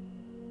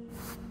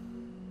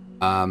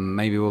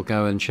maybe we'll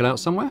go and chill out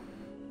somewhere.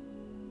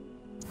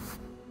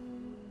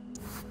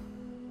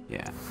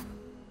 Yeah.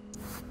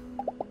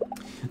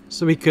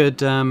 So we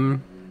could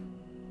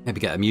maybe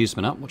get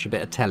amusement up, watch a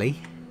bit of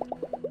telly.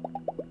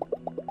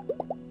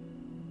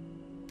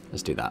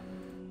 Let's do that.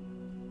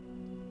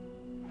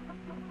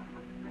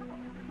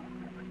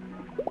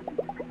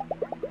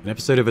 An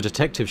episode of a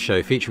detective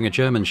show featuring a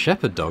German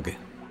shepherd dog.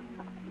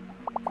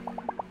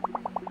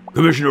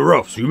 Commissioner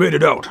Ruffs, you made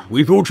it out.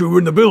 We thought you were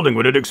in the building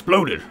when it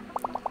exploded.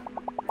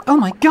 Oh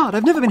my god,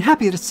 I've never been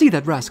happier to see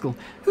that rascal.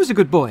 Who's a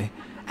good boy?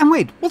 And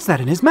wait, what's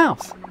that in his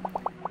mouth?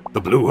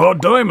 The blue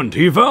hard diamond,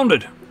 he found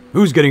it.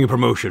 Who's getting a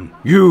promotion?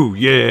 You,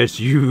 yes,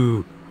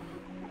 you.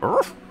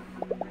 Oh,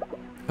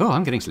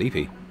 I'm getting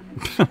sleepy.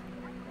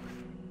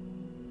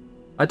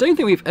 I don't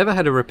think we've ever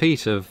had a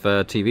repeat of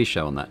a TV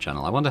show on that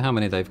channel. I wonder how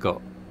many they've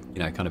got,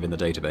 you know, kind of in the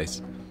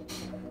database.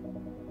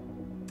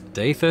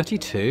 Day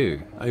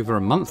 32. Over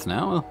a month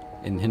now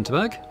in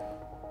Hinterberg.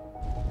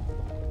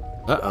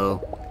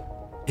 Uh-oh.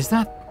 Is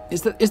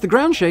the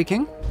ground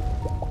shaking?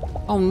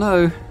 Oh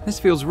no, this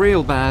feels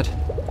real bad.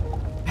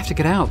 I have to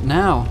get out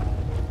now.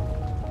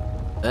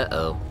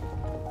 Uh-oh.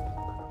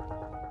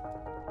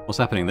 What's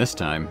happening this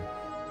time?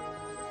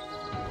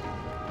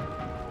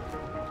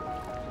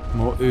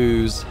 More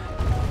ooze.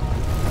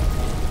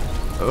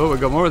 Oh, we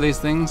got more of these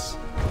things.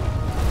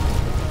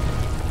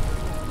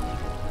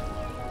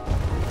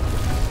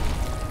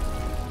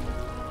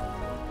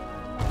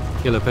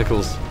 Killer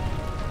pickles.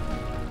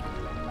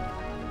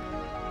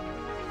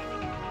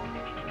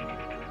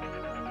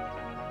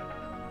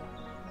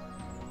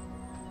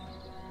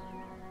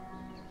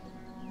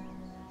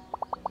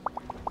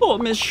 Oh,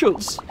 Miss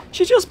Schultz.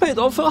 She just paid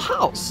off her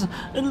house.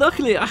 And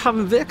luckily I have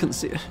a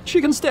vacancy.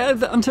 She can stay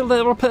there until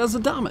they repair the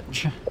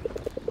damage.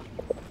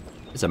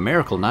 It's a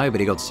miracle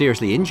nobody got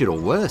seriously injured or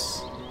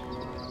worse.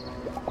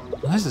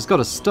 Well, this has got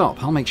to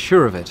stop. I'll make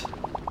sure of it.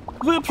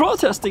 We're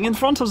protesting in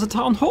front of the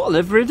town hall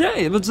every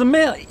day, but the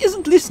mayor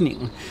isn't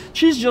listening.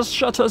 She's just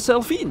shut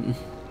herself in.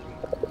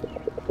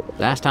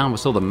 Last time we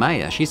saw the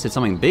mayor, she said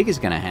something big is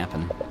going to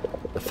happen.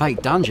 The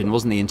fake dungeon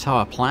wasn't the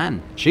entire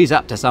plan. She's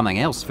up to something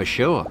else for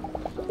sure.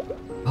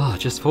 Oh,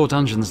 just 4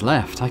 dungeons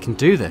left. I can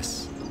do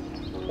this.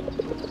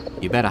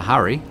 You better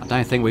hurry. I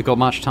don't think we've got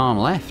much time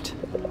left.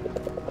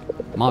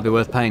 Might be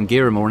worth paying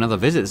Giramore another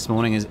visit this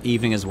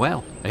evening as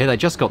well. I hear they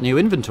just got new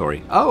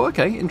inventory. Oh,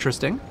 okay,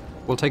 interesting.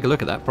 We'll take a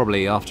look at that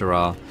probably after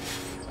our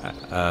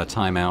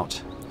time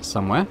out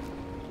somewhere.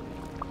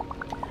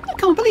 I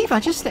can't believe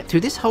I just slept through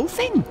this whole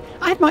thing.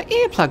 I had my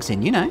earplugs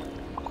in, you know.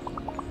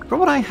 From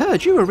what I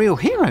heard, you were a real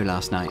hero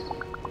last night.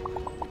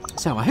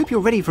 So I hope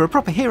you're ready for a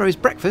proper hero's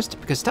breakfast,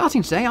 because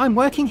starting today I'm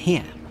working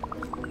here.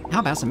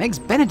 How about some Eggs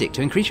Benedict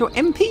to increase your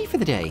MP for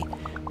the day?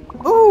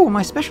 Oh,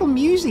 my special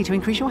muesli to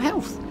increase your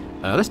health.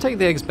 Let's take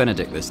the Eggs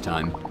Benedict this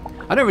time.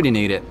 I don't really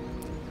need it.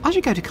 I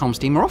should go to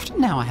Comstein more often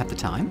now I have the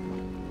time.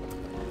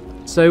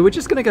 So we're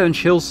just going to go and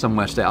chill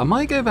somewhere today. I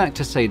might go back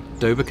to, say,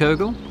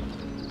 Doberkogel.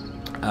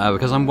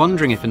 Because I'm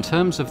wondering if in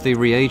terms of the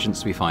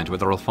reagents we find,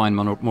 whether I'll find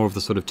more of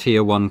the sort of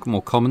tier 1,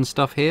 more common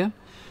stuff here.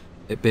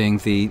 It being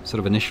the sort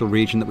of initial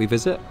region that we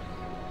visit.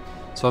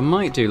 So I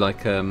might do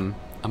like, I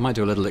might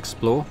do a little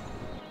explore.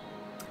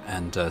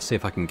 And see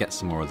if I can get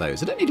some more of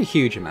those. I don't need a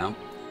huge amount.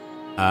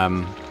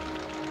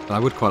 But I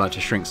would quite like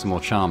to shrink some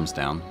more charms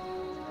down.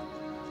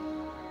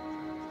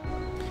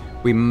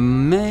 We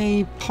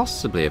may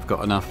possibly have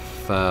got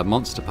enough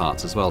monster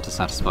parts as well to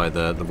satisfy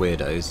the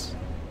weirdos.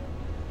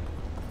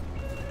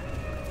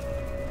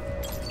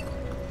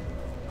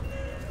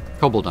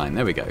 Cobbledine,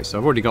 there we go. So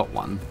I've already got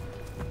one.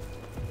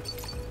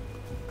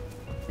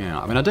 Yeah,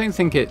 I mean, I don't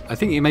think it... I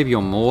think maybe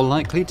you're more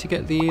likely to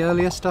get the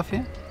earlier stuff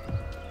here.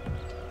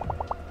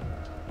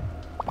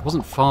 I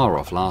wasn't far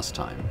off last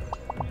time.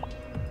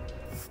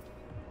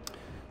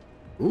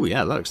 Ooh,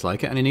 yeah, that looks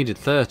like it. Only needed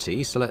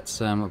 30, so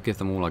let's I'll give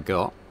them all I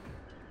got.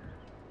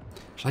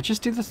 Shall I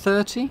just do the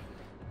 30?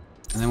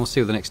 And then we'll see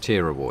what the next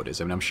tier reward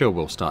is. I mean, I'm sure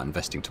we'll start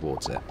investing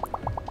towards it.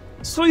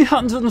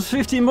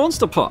 350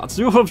 monster parts.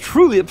 You have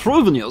truly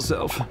proven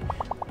yourself.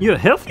 You're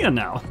healthier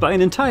now by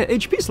an entire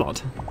HP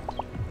slot.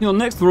 Your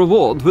next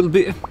reward will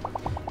be...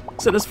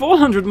 So there's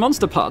 400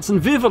 monster parts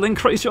and we will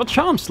increase your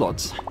charm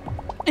slots.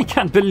 I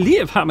can't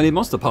believe how many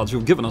monster parts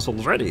you've given us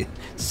already.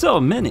 So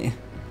many.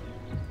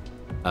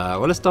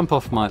 Well, let's dump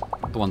off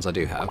the ones I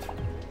do have.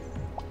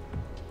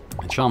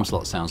 A charm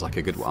slot sounds like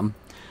a good one.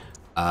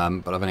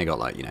 But I've only got,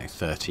 like, you know,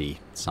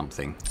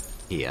 30-something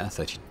here.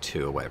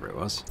 32 or whatever it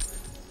was.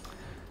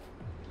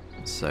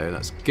 So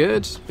that's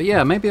good. But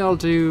yeah, maybe I'll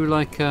do,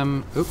 like,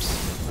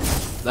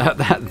 oops.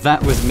 That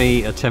was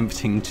me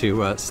attempting to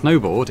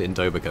snowboard in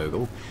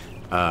Doberkogel.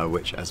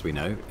 Which, as we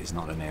know, is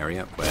not an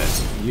area where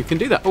you can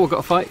do that. Oh, got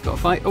a fight, got a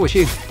fight. Oh, it's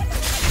you.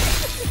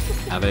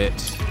 Have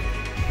it.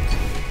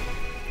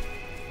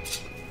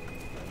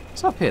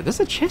 What's up here? There's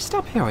a chest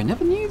up here. I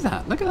never knew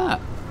that. Look at that.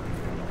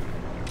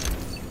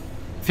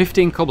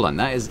 15 cobblestone.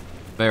 That is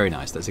very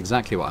nice. That's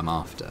exactly what I'm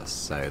after.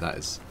 So that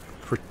is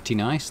pretty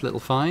nice little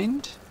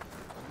find.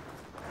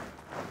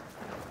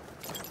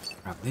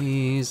 Grab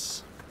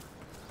these.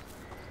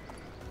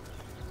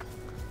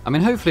 I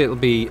mean, hopefully it'll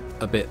be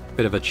a bit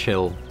of a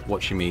chill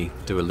watching me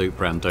do a loop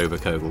around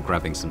Doberkogel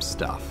grabbing some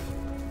stuff.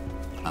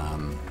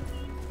 But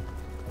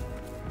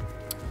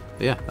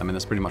yeah, I mean,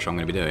 that's pretty much what I'm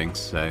going to be doing,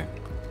 so...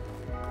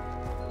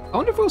 I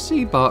wonder if we'll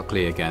see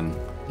Barkley again.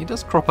 He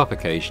does crop up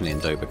occasionally in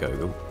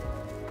Doberkogel.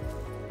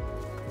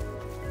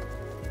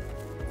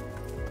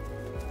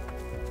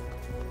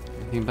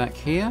 Anything back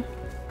here?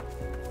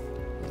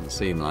 Doesn't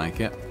seem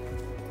like it.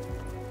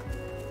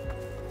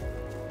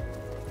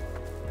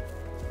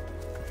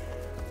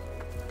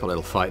 Got a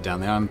little fight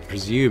down there. I'm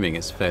presuming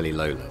it's fairly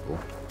low level.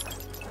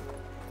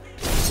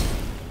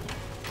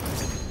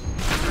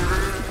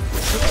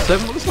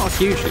 7? Well, it's not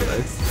hugely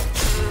low.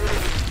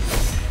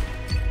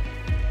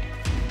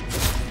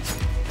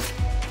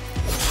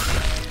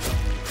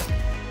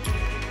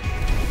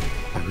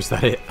 Oh, was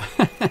that it?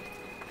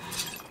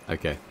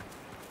 Okay.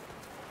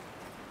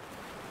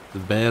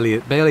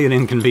 Barely an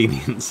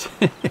inconvenience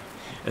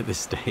at this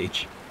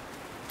stage.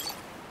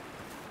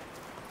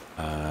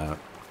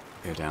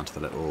 Go down to the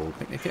little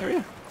picnic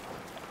area.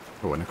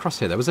 Oh, and across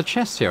here, there was a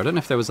chest here. I don't know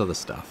if there was other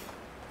stuff.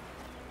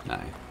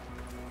 No.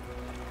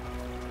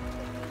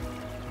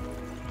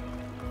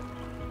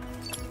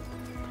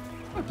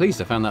 I'm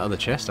pleased I found that other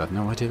chest. I had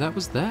no idea that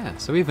was there.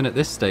 So even at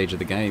this stage of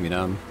the game, you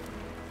know, I'm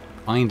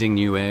finding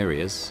new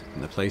areas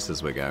in the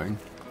places we're going.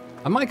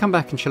 I might come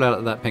back and chill out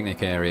at that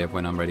picnic area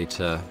when I'm ready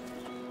to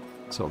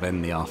sort of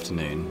end the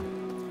afternoon.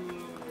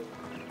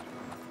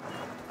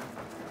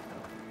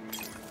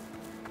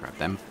 Grab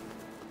them.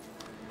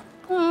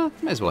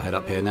 May as well head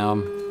up here now.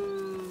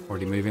 I'm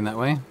already moving that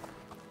way.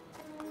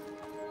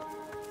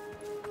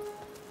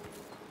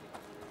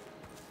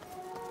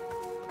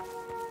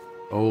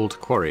 Old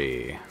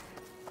quarry.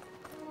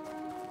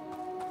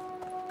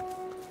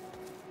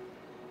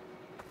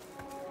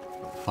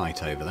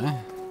 Fight over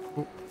there.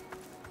 Ooh.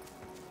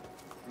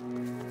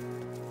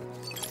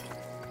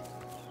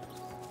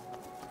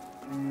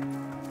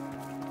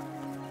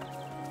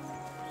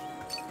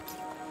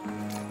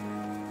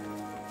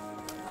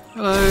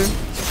 Hello.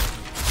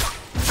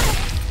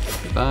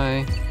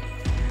 Goodbye.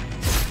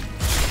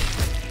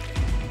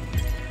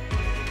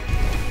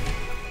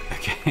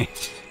 Okay.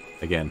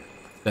 Again.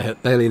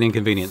 Barely an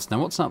inconvenience. Now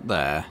what's up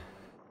there?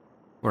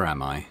 Where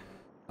am I?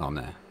 Oh, I'm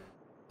there.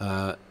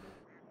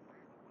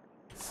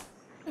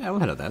 Yeah, well,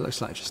 hello there.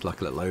 Looks like just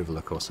like a little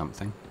overlook or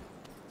something.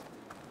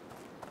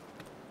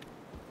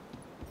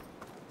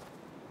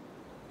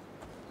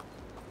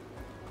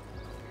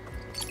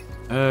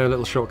 Oh, a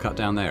little shortcut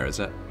down there, is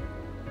it?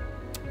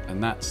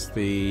 And that's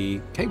the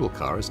cable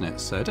car, isn't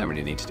it? So I don't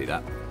really need to do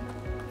that.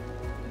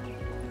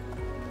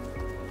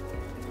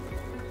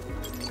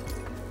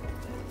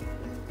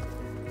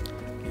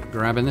 Keep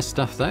grabbing this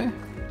stuff, though.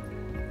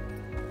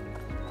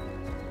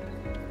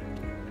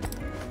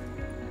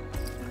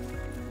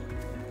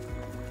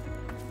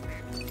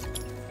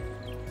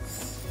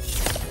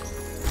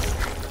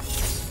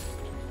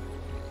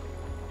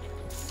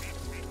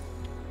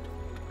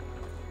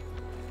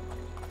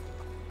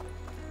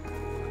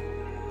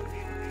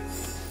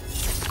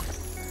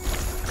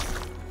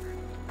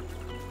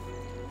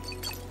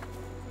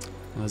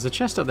 There's a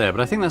chest up there,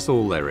 but I think that's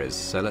all there is,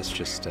 so let's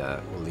just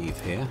we'll leave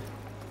here.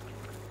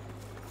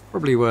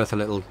 Probably worth a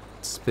little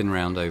spin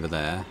round over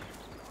there.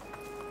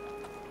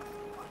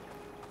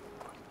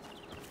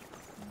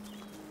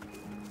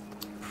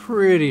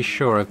 Pretty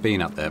sure I've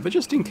been up there, but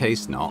just in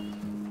case not,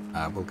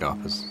 we'll go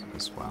up as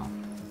well.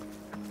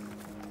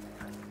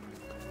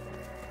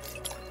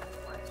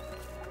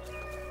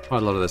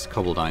 Quite a lot of this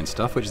cobblestone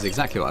stuff, which is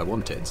exactly what I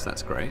wanted, so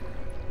that's great.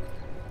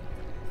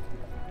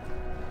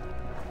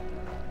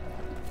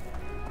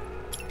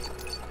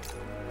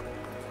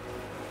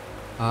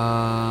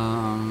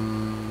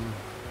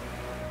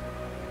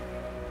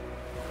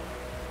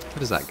 Where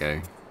does that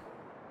go?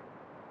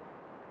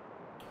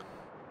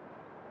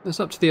 It's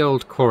up to the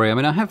old quarry. I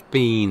mean, I have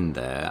been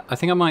there. I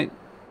think I might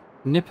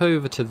nip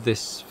over to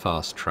this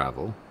fast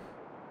travel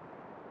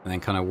and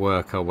then kind of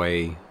work our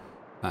way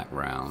back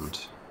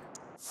round.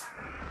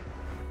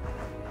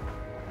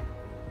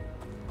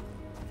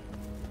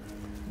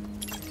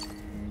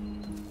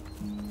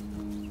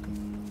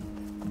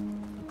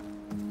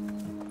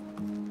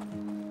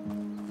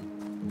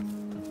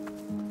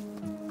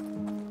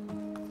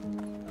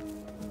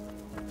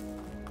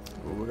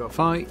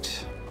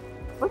 Fight.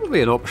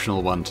 Probably an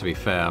optional one, to be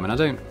fair. I mean, I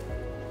don't...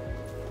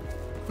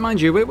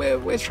 Mind you,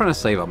 we're trying to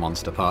save up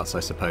monster parts,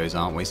 I suppose,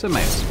 aren't we? So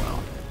may as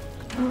well.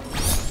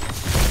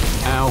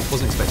 Ow,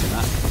 wasn't expecting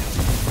that.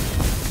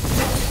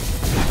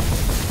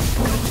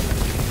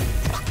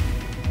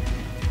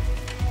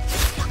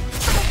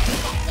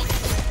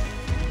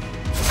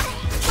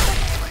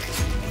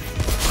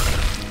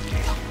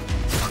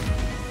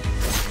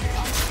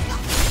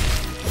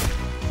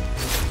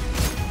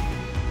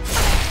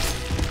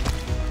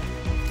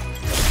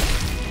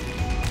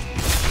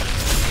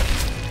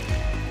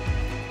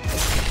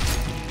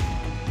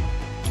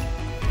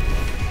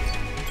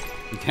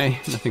 Okay,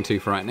 nothing too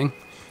frightening.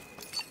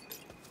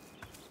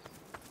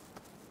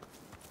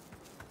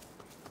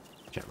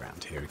 Get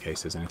round here in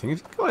case there's anything.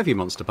 We've got quite a few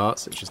monster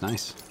parts, which is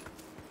nice.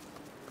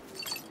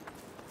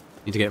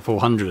 Need to get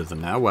 400 of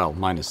them now. Well,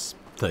 minus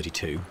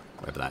 32,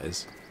 whatever that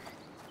is.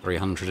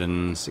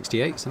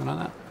 368, something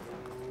like that.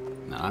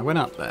 No, I went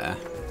up there.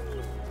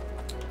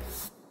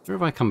 Where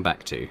have I come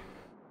back to?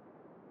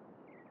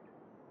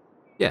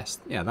 Yes,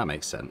 yeah, that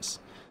makes sense.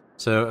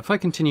 So if I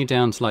continue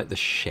down to like the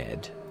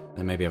shed,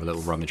 then maybe have a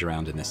little rummage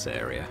around in this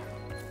area.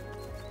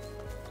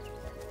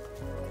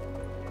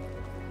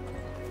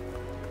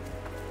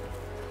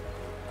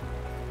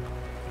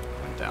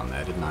 Went down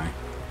there, didn't I?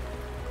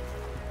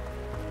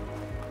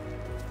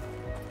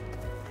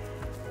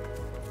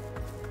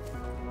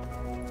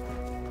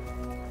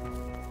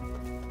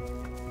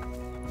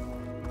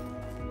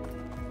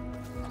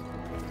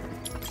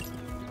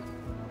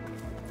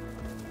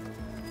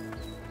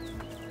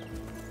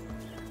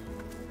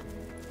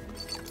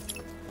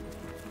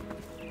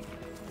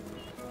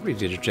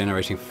 Probably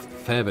generating a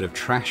fair bit of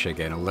trash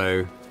again,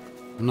 although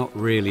I'm not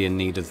really in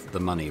need of the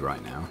money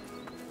right now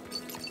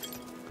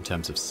in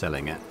terms of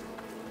selling it.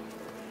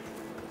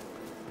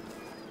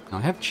 Now,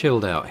 I have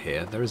chilled out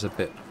here. There is a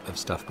bit of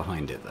stuff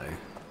behind it though.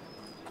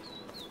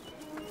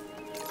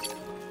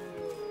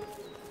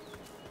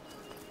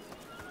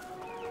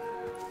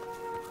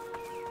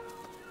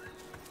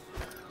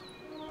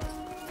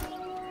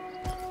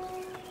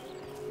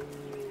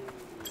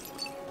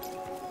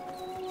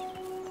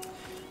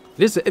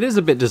 It is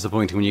a bit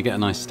disappointing when you get a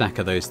nice stack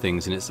of those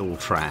things and it's all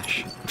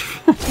trash.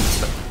 But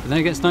then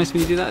it gets nice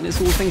when you do that and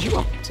it's all the things you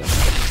want. So,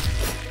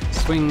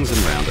 swings and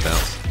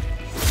roundabouts.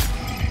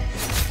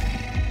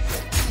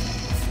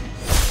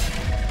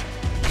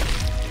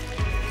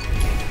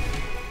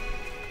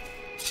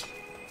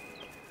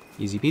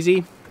 Easy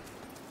peasy.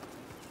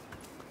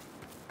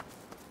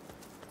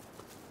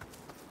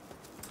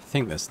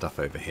 think there's stuff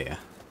over here.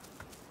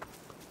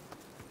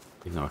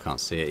 Even though I can't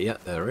see it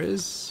yet, there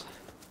is.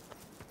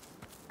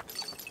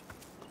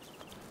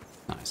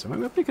 Nice, so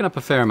we're picking up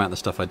a fair amount of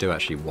stuff I do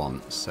actually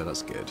want, so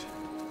that's good.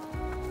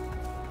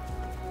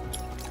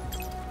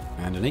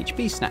 And an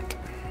HP snack.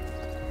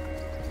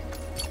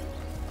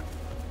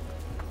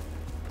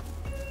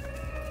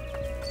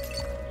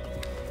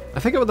 I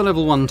forget what the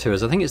level 1 2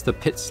 is. I think it's the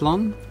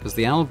Pitslon, because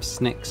the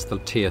Albsnick's the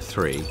tier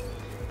 3,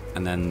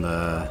 and then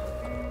the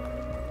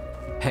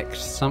Pecked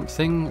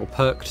something, or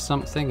Perked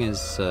something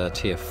is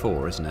tier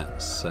 4, isn't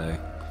it? So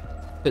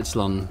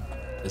Pitslon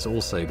is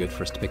also good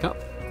for us to pick up.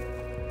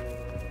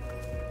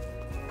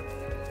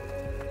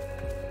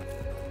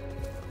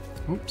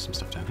 Oops, some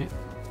stuff down here.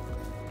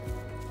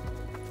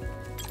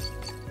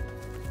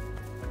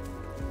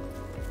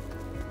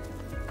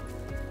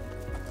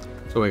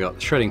 So we got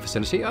the shredding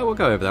facility. Oh, we'll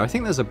go over there. I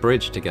think there's a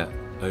bridge to get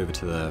over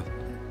to the...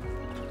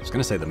 I was going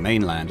to say the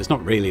mainland. It's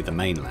not really the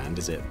mainland,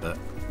 is it? But,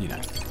 you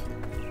know.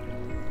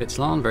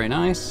 Pitslon, very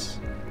nice.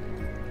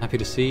 Happy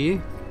to see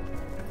you.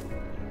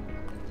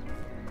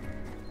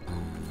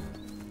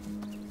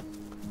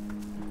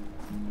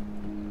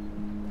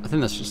 I think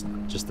that's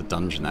just the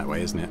dungeon that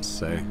way, isn't it?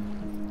 So...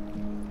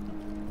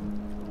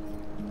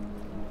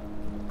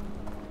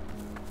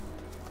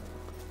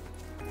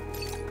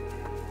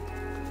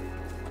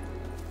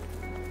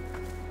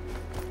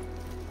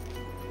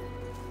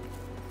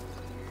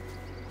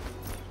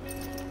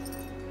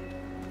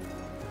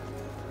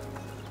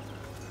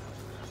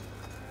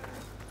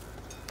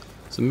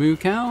 some moo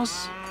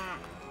cows.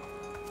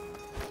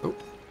 Oh,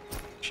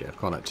 shit, I'd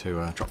quite like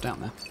to drop down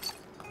there.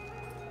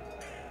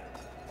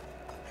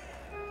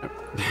 Oh,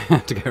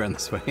 have to go around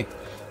this way.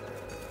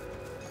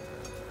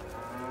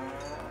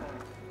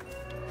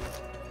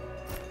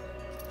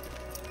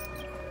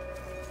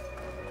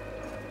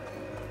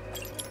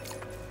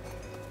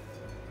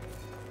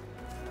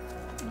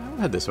 I'll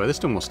head this way. There's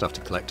still more stuff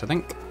to collect, I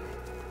think.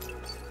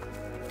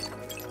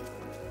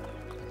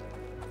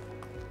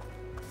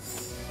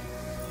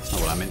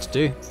 I meant to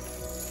do.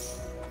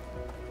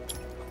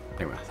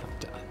 Anyway,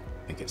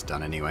 I think it's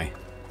done anyway.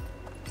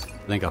 I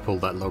think I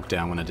pulled that log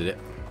down when I did it.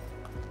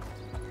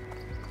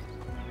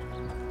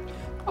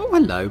 Oh,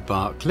 hello,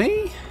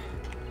 Barkley.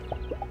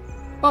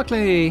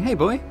 Barkley, hey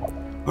boy.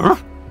 Huh?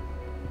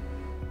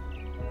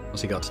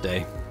 What's he got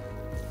today?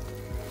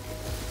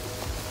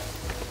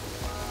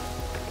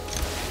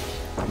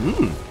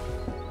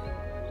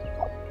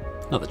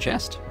 Another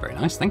chest. Very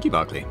nice. Thank you,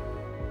 Barkley.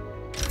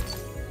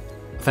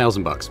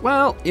 $1,000.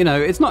 Well, you know,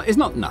 it's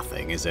not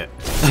nothing, is it?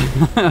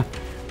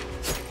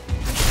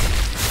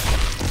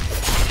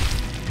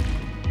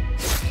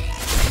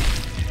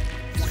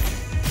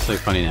 So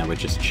funny now, we're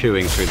just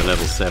chewing through the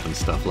level 7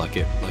 stuff like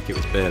it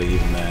was barely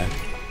even there.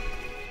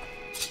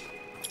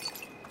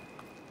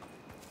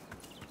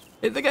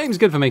 The game's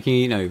good for making,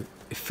 you know,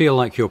 feel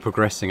like you're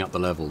progressing up the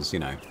levels, you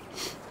know.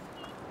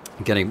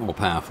 Getting more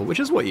powerful,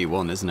 which is what you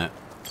want, isn't it?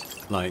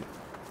 Like,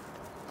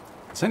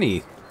 it's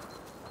only...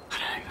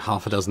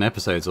 half a dozen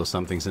episodes or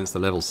something since the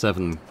level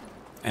 7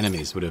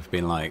 enemies would have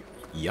been like,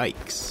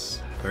 yikes,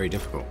 very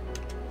difficult.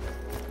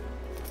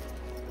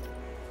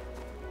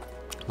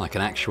 Like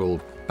an actual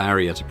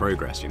barrier to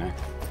progress, you know?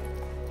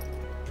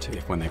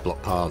 When they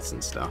block paths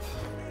and stuff.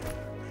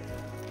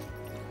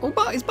 Oh,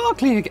 it's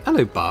Barkley again.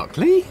 Hello,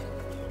 Barkley.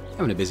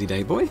 Having a busy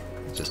day, boy.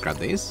 Let's just grab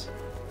these.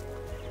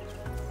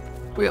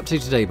 What are you up to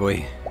today,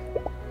 boy?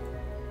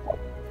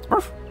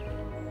 Ruff.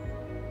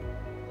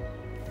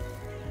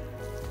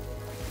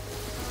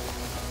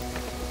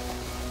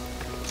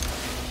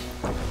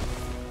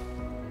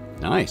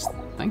 Nice.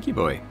 Thank you,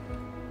 boy.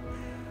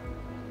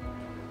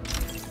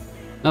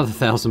 Another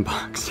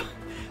 $1,000.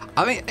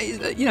 I mean,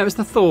 you know, it's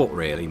the thought,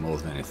 really, more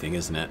than anything,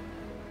 isn't it?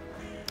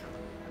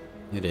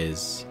 It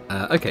is.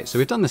 Okay, so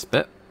we've done this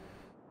bit.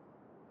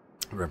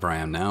 Wherever I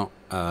am now.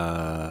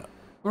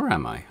 Where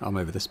am I? I'm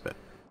over this bit.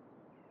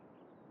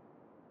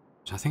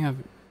 I think I've...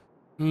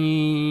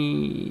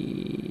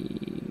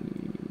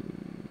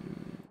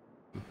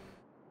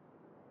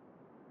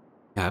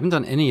 Yeah, I haven't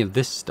done any of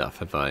this stuff,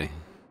 have I?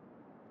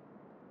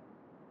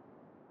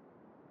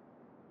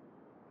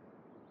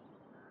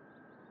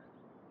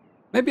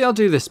 Maybe I'll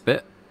do this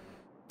bit.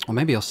 Or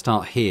maybe I'll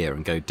start here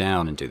and go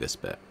down and do this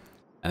bit.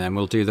 And then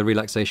we'll do the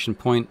relaxation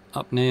point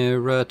up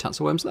near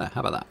Tatzelworm's Lair.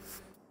 How about that?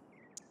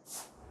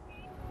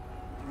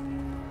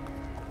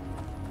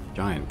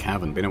 Giant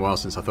cavern. Been a while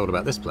since I thought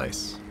about this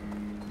place.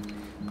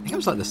 I think it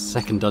was like the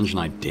second dungeon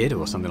I did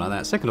or something like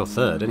that. Second or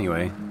third,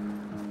 anyway.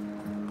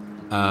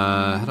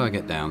 How do I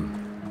get down?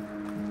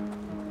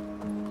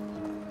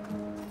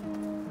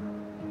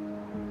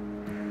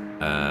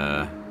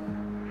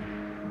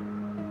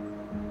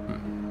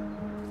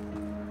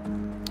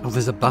 Oh,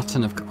 there's a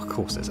button. Of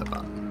course there's a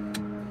button.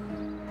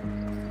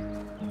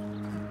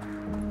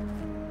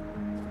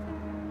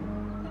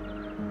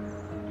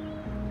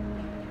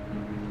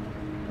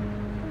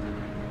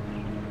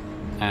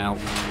 Ow.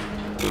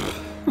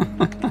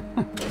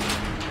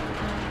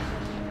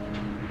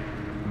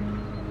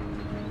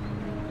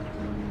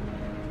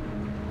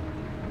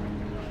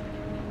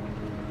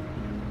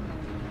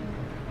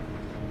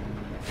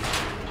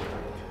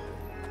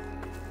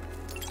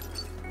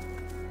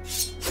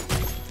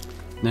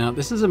 Now,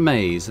 this is a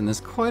maze, and there's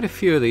quite a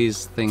few of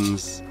these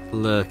things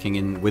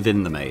lurking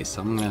within the maze,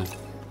 so I'm going to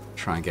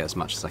try and get as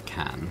much as I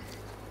can.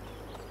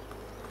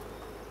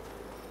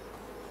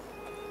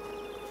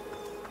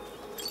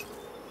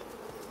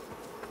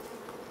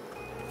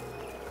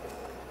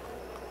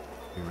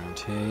 Around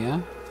here,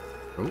 yeah?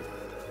 Oh.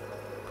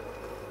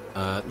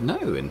 No,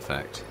 in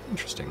fact.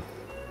 Interesting.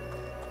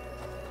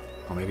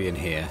 Or maybe in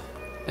here.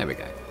 There we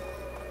go.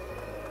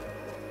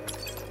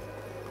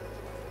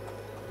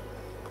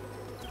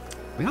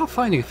 We are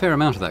finding a fair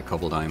amount of that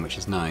cobblestone, which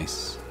is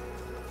nice.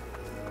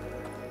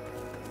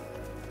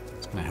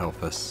 It's going to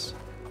help us.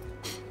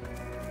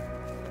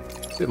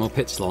 A bit more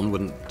pit slon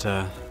wouldn't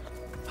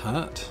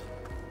hurt.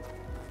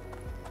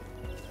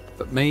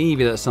 But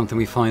maybe that's something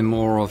we find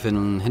more of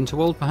in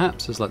Hinterberg,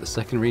 perhaps, as like the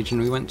second region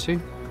we went to.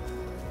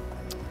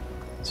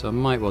 So I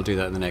might well do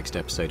that in the next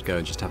episode, go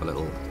and just have a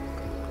little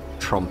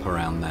tromp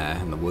around there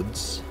in the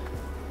woods.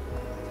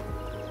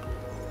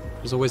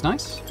 It was always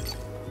nice.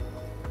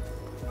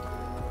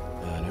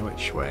 Know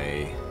which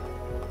way.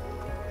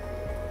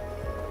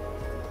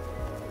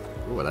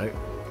 Oh, hello.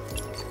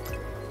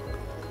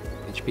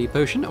 HP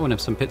potion. I want to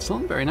have some pit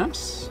slon. Very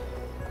nice.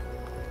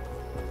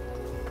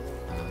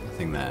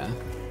 Nothing there.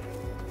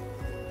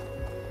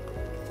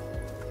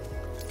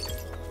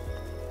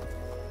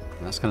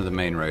 And that's kind of the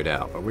main road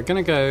out. But we're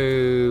going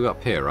to go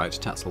up here, right, to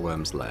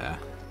Tatzelworm's lair.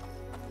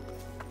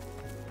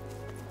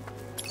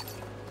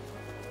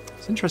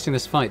 It's interesting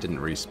this fight didn't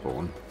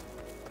respawn.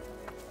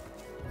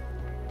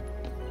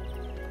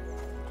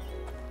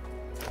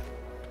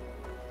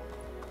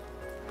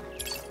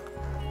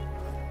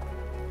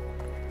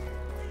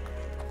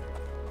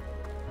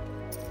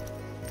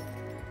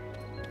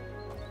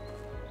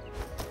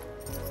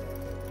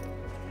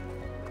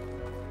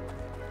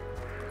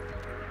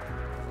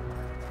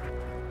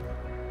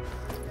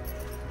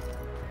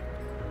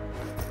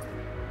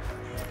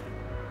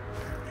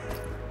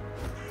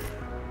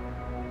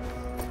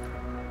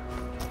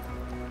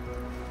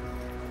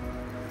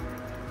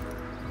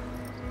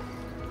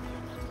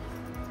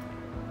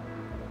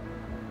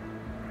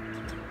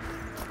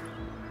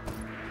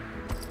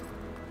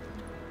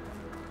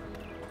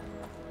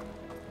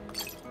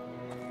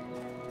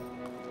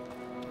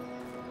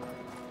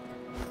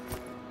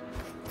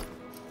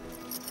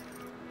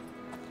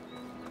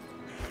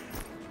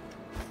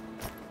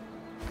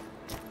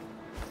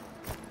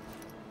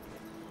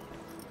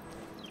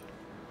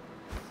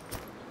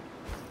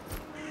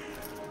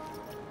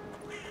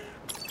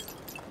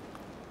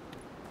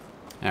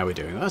 How are we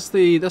doing? That's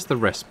the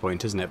rest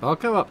point, isn't it? But I'll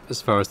go up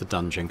as far as the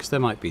dungeon, because there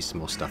might be some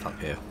more stuff up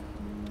here.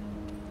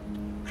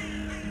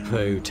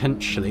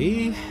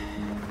 Potentially.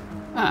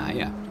 Ah,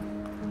 yeah.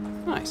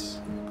 Nice.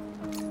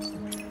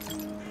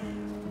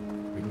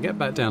 We can get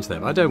back down to there,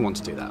 but I don't want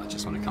to do that. I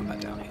just want to come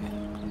back down here.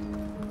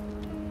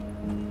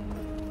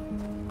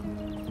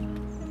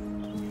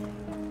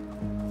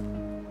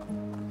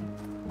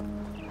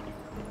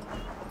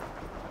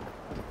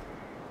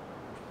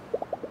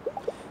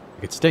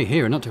 I could stay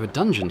here and not do a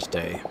dungeon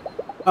today.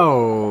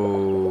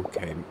 Oh,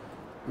 okay.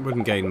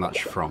 Wouldn't gain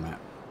much from it.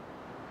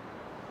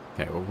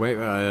 Okay, well, wait,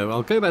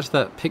 I'll go back to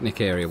that picnic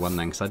area one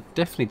then, because I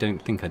definitely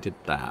don't think I did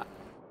that.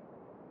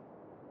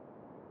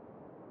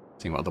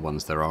 Seeing what other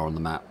ones there are on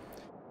the map.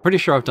 Pretty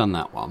sure I've done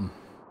that one.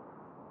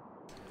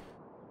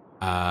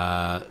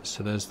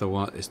 So there's the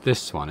one, it's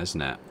this one,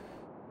 isn't it?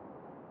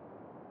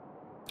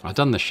 I've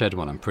done the shed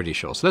one, I'm pretty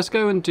sure. So let's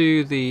go and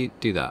do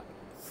that.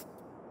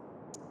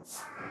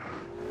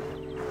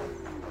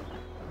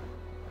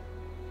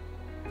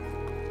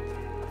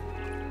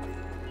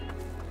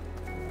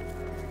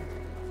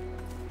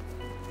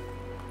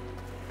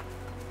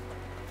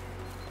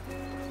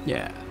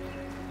 Yeah.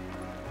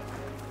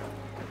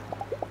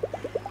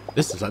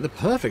 This is like the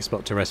perfect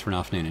spot to rest for an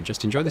afternoon and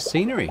just enjoy the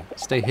scenery.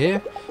 Stay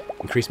here,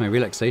 increase my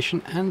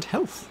relaxation and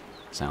health.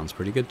 Sounds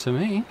pretty good to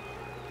me.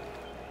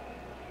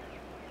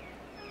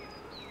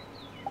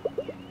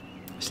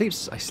 I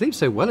sleep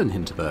so well in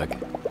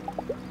Hinterberg.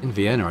 In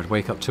Vienna, I'd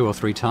wake up 2 or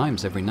 3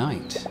 times every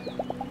night.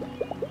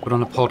 Put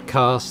on a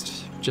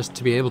podcast just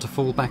to be able to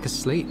fall back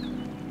asleep.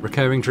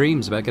 Recurring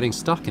dreams about getting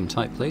stuck in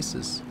tight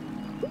places.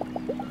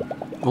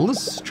 All the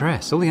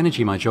stress, all the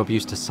energy my job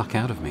used to suck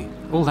out of me,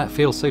 all that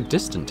feels so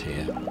distant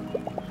here.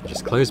 I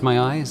just close my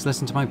eyes,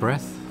 listen to my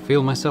breath,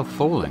 feel myself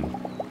falling.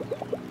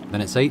 Then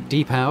it's 8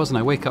 deep hours and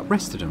I wake up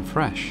rested and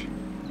fresh.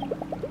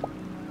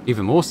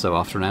 Even more so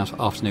after an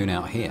afternoon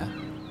out here.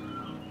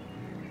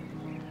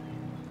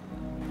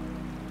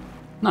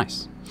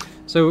 Nice.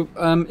 So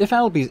if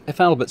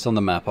Albert's on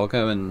the map, I'll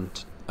go and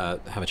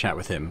have a chat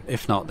with him.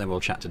 If not, then we'll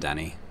chat to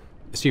Dani,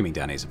 assuming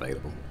Dani's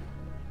available.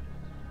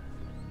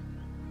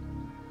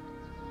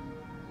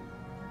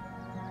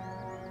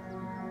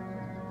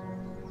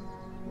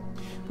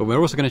 But we're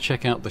also going to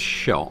check out the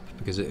shop,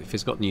 because if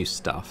it's got new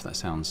stuff, that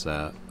sounds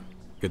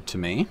good to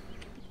me.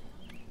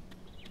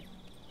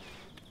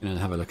 Going to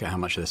have a look at how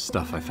much of this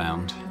stuff I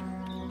found.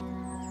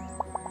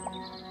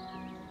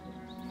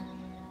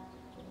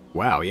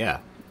 Wow,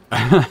 yeah.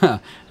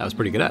 That was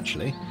pretty good,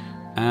 actually.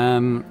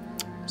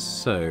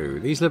 So,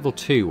 these level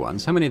 2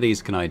 ones, how many of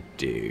these can I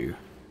do?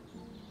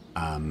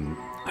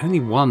 Only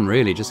one,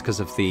 really, just because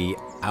of the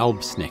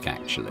Albsnick,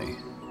 actually.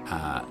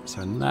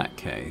 So in that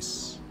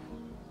case,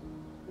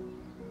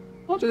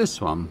 I'll do this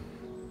one.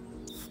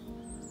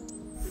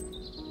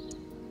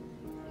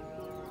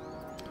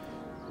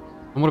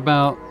 And what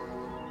about...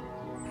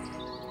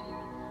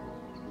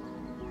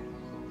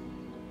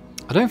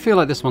 I don't feel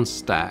like this one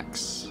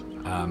stacks.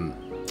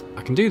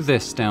 I can do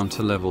this down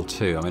to level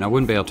 2. I mean, I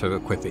wouldn't be able to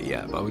equip it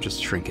yet, but I would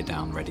just shrink it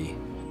down ready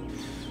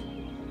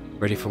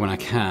for when I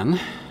can.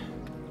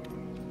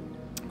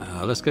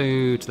 Let's go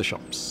to the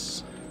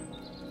shops.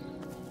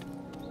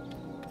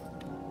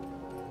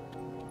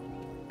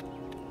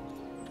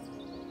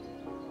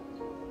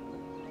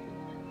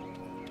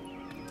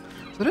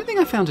 So I don't think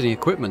I found any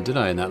equipment, did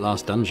I, in that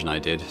last dungeon I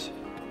did?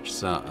 Which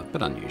is a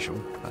bit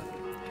unusual, but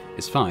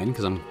it's fine,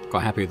 because I'm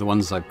quite happy with the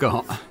ones I've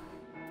got.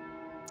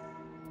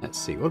 Let's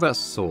see, what about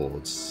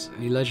swords?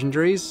 Any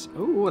legendaries?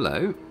 Oh,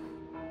 hello.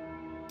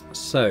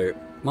 So,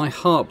 my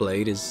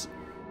Heartblade is...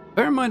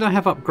 Bear in mind I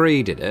have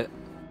upgraded it.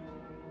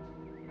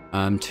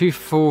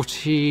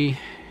 240...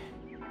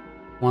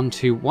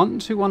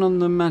 121 on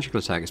the magical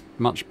attack is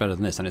much better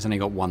than this, and it's only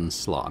got 1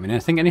 slot. I mean, I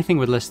think anything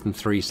with less than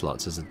 3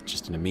 slots is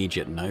just an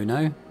immediate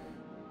no-no.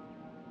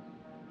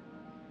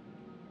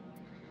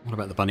 What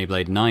about the Bunny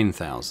Blade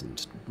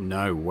 9000?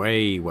 No,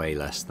 way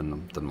less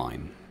than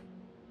mine.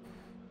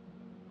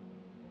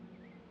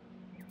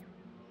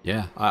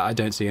 Yeah, I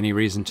don't see any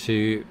reason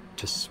to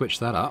switch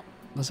that up.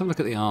 Let's have a look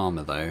at the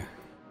armour, though.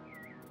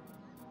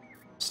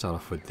 Start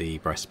off with the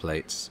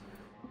breastplates.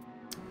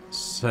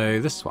 So,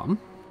 this one.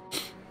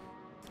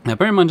 Now,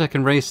 bear in mind I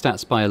can raise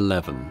stats by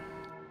 11.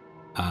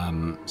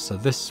 So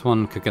this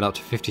one could get up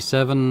to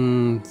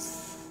 57,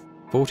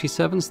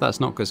 47, so that's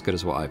not as good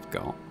as what I've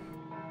got.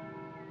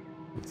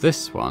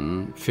 This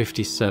one,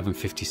 57,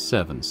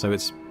 57, so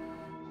it's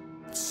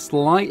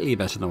slightly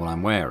better than what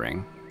I'm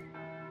wearing.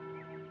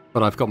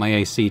 But I've got my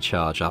AC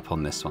charge up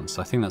on this one,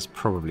 so I think that's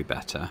probably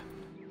better.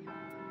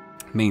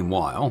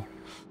 Meanwhile,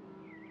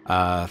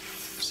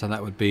 so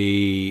that would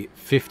be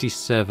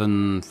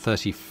 57,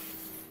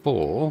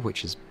 34,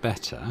 which is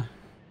better.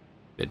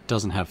 It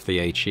doesn't have the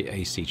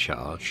AC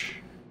charge.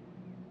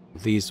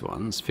 These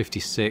ones,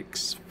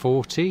 56,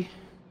 40,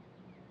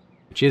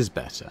 which is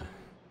better.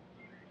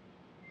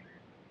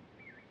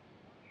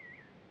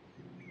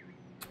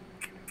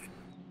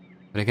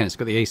 But again, it's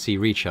got the AC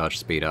recharge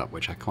speed up,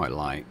 which I quite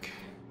like.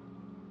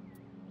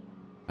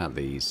 About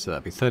these, so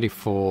that'd be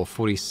 34,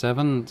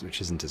 47, which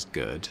isn't as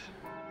good.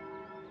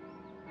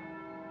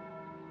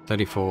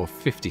 34,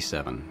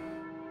 57.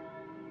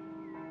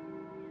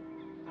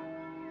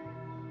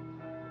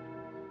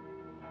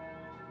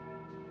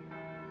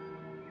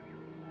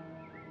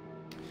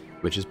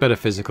 Which is better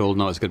physical,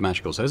 not as good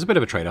magical. So it's a bit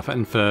of a trade-off,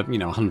 and for, you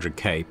know,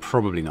 100k,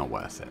 probably not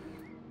worth it.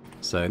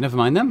 So never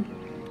mind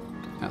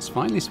them. That's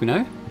fine, at least we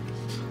know.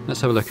 Let's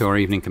have a look who our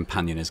evening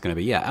companion is going to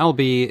be. Yeah,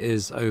 Albie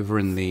is over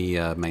in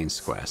the main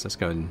square, so let's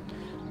go and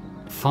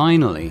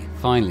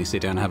finally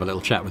sit down and have a little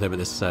chat with him at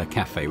this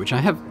cafe, which I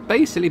have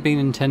basically been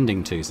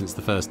intending to since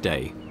the first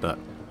day, but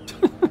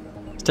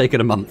it's taken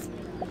a month.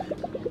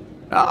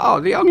 Oh,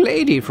 the young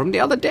lady from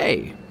the other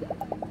day.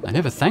 I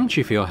never thanked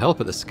you for your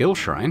help at the skill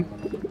shrine.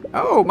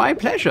 Oh, my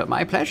pleasure,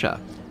 my pleasure.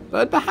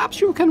 But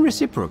perhaps you can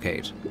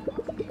reciprocate.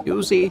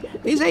 You see,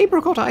 these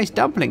apricot ice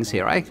dumplings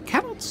here, I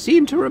cannot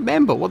seem to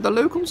remember what the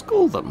locals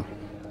call them.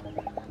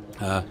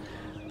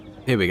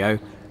 Here we go.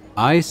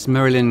 Ice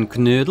Merlin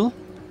Knödel.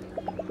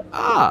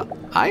 Ah,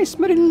 Ice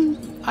Merlin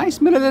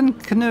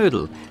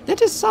Knödel.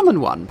 Let us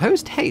summon one,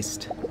 post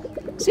haste.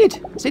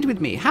 Sit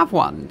with me, have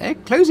one. They're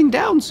closing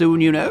down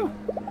soon, you know.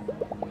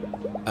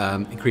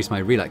 Increase my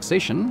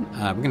relaxation.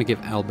 We're going to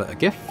give Albert a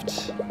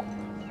gift.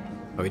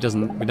 Oh, we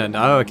don't,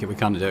 oh, okay, we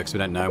can't do it because we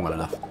don't know him well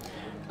enough.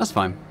 That's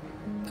fine.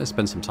 Let's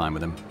spend some time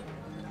with him.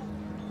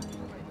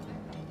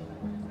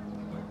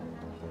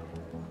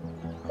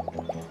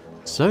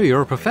 So,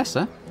 you're a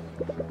professor?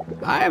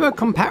 I am a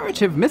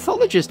comparative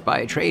mythologist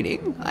by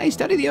training. I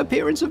study the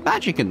appearance of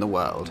magic in the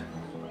world.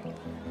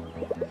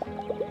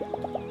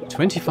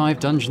 25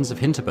 dungeons of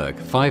Hinterberg,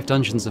 5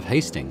 dungeons of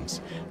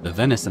Hastings, the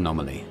Venice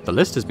anomaly. The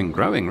list has been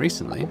growing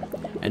recently.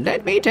 And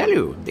let me tell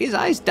you, these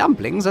ice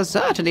dumplings are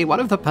certainly one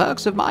of the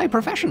perks of my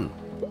profession.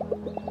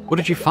 What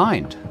did you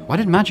find? Why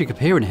did magic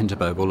appear in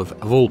Hinterberg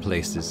of all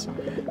places?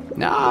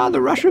 Ah, the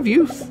rush of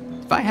youth.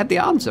 If I had the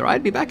answer,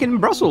 I'd be back in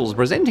Brussels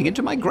presenting it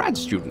to my grad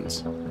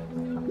students.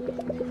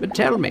 But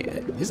tell me,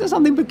 is there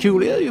something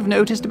peculiar you've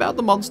noticed about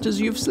the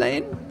monsters you've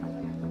slain?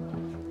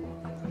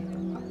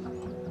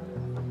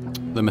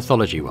 The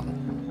mythology one.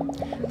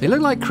 They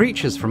look like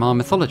creatures from our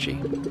mythology.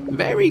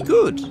 Very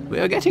good. We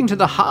are getting to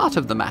the heart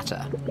of the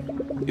matter.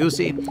 You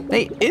see,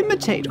 they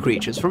imitate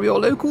creatures from your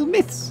local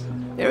myths.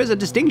 There is a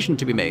distinction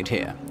to be made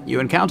here. You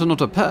encounter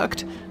not a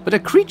perked, but a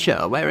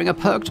creature wearing a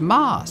perked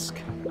mask.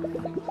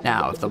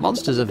 Now, if the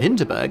monsters of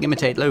Hinterberg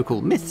imitate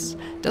local myths,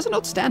 does it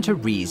not stand to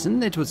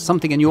reason it was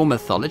something in your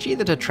mythology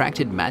that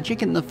attracted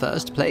magic in the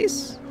first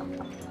place?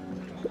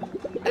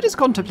 Let us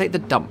contemplate the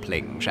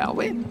dumpling, shall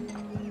we?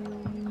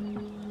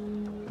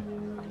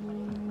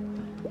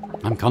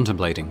 I'm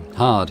contemplating.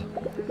 Hard.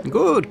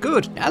 Good,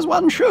 good, as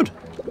one should.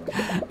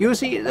 You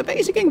see, the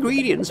basic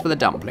ingredients for the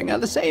dumpling are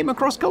the same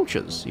across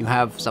cultures. You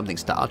have something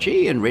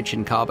starchy and rich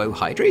in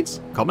carbohydrates,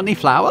 commonly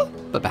flour,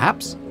 but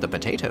perhaps the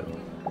potato.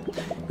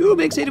 You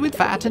mix it with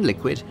fat and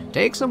liquid.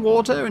 Take some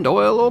water and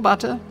oil or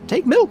butter.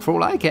 Take milk for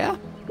all I care.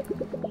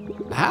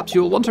 Perhaps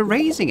you'll want a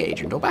raising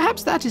agent, or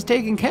perhaps that is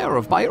taken care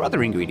of by your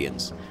other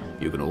ingredients.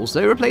 You can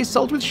also replace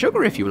salt with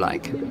sugar if you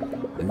like.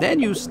 And then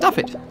you stuff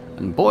it,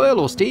 and boil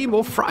or steam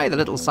or fry the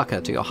little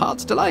sucker to your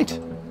heart's delight.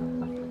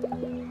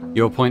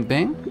 Your point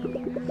being?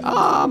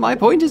 My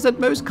point is that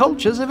most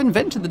cultures have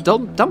invented the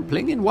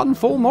dumpling in one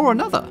form or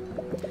another.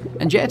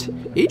 And yet,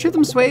 each of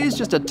them sways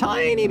just a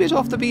tiny bit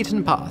off the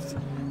beaten path.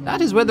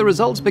 That is where the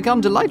results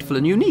become delightful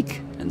and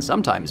unique, and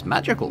sometimes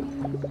magical.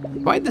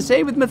 Quite the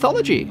same with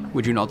mythology,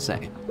 would you not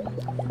say?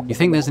 You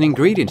think there's an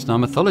ingredient in our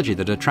mythology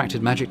that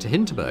attracted magic to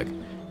Hinterberg?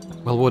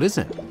 Well, what is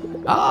it?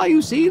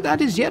 You see,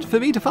 that is yet for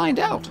me to find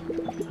out.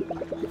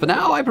 For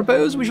now, I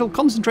propose we shall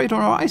concentrate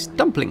on our iced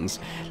dumplings,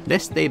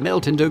 lest they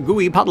melt into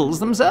gooey puddles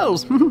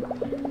themselves.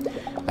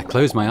 I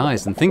close my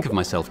eyes and think of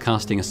myself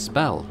casting a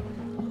spell.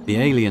 The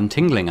alien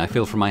tingling I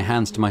feel from my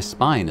hands to my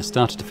spine has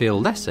started to feel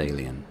less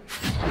alien.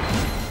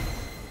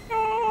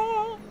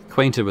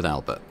 Acquainted with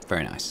Albert.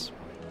 Very nice.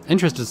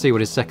 Interested to see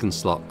what his second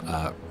slot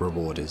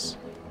reward is.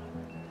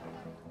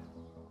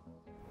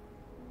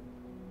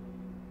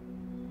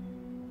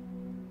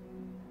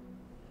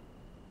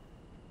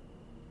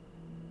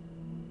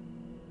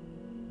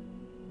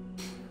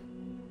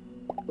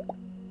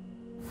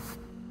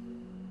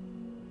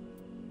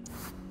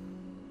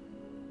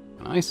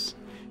 Nice.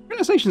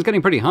 Realization's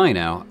getting pretty high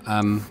now,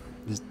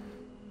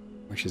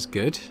 which is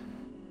good.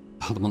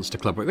 Oh, the Monster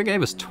Club. They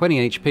gave us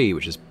 20 HP,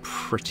 which is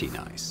pretty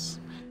nice.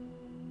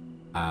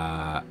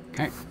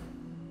 Okay.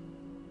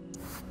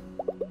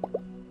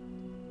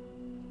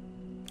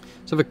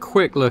 So have a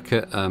quick look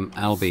at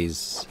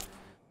Albie's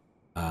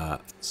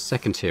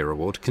second tier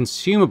reward.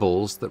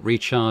 Consumables that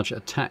recharge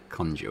attack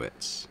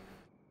conduits.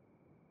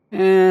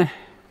 Nah.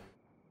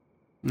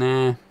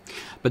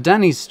 But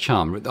Dani's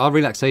charm, our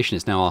relaxation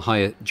is now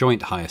our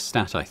joint highest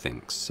stat, I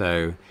think.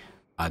 So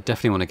I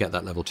definitely want to get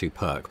that level 2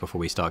 perk before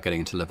we start getting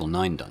into level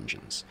 9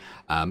 dungeons.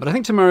 But I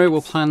think tomorrow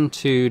we'll plan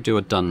to do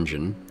a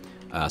dungeon.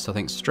 So I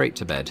think straight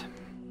to bed.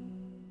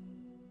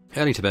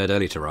 Early to bed,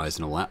 early to rise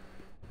and all that.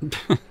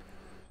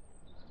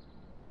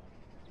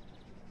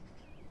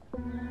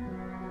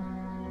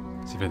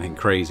 See if anything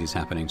crazy is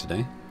happening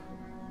today.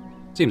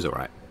 Seems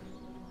alright.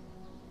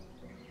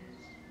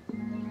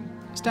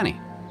 It's Dani.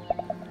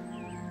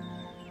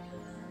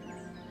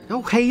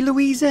 Oh, hey,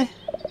 Luisa.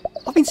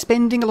 I've been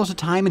spending a lot of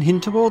time in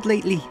Hinterberg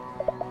lately.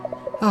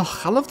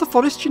 Oh, I love the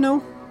forest, you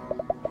know.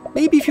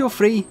 Maybe if you're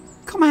free,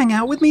 come hang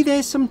out with me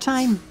there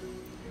sometime.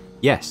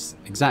 Yes,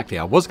 exactly.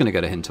 I was going to go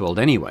to Hinterberg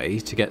anyway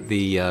to get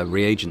the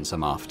reagents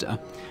I'm after.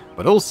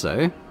 But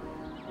also,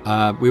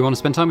 we want to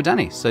spend time with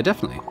Dani, so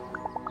definitely.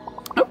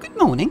 Oh, good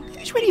morning.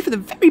 Who's ready for the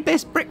very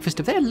best breakfast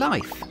of their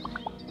life?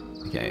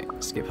 Okay,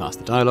 skip past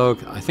the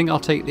dialogue. I think I'll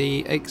take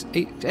the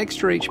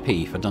extra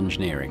HP for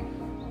dungeoneering.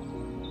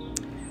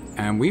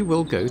 And we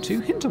will go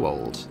to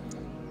Hinterberg.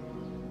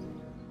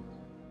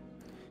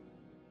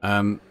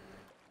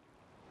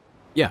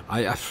 Yeah,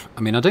 I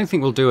mean, I don't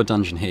think we'll do a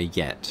dungeon here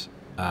yet,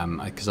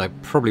 because I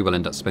probably will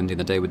end up spending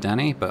the day with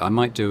Dani, but I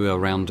might do a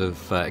round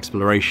of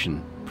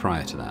exploration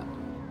prior to that.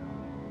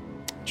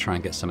 Try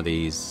and get some of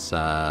these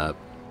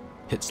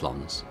pit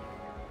slons.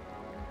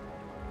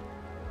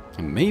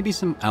 And maybe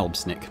some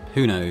Albsnick,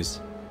 who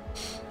knows.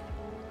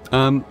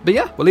 But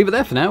yeah, we'll leave it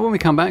there for now. When we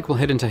come back, we'll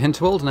head into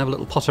Hinterberg and have a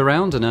little pot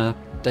around and a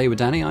day with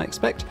Dani, I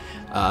expect.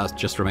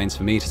 Just remains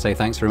for me to say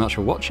thanks very much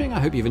for watching. I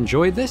hope you've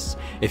enjoyed this.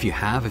 If you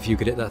have, if you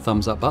could hit that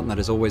thumbs up button, that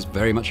is always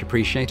very much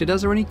appreciated.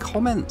 Is there any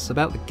comments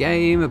about the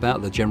game,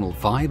 about the general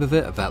vibe of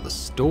it, about the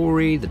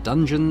story, the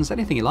dungeons,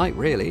 anything you like,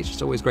 really? It's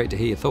just always great to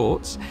hear your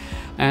thoughts.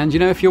 And you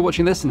know, if you're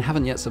watching this and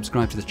haven't yet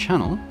subscribed to the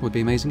channel, it would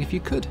be amazing if you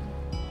could.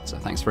 So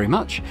thanks very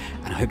much,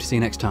 and I hope to see you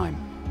next time.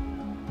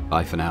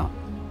 Bye for now.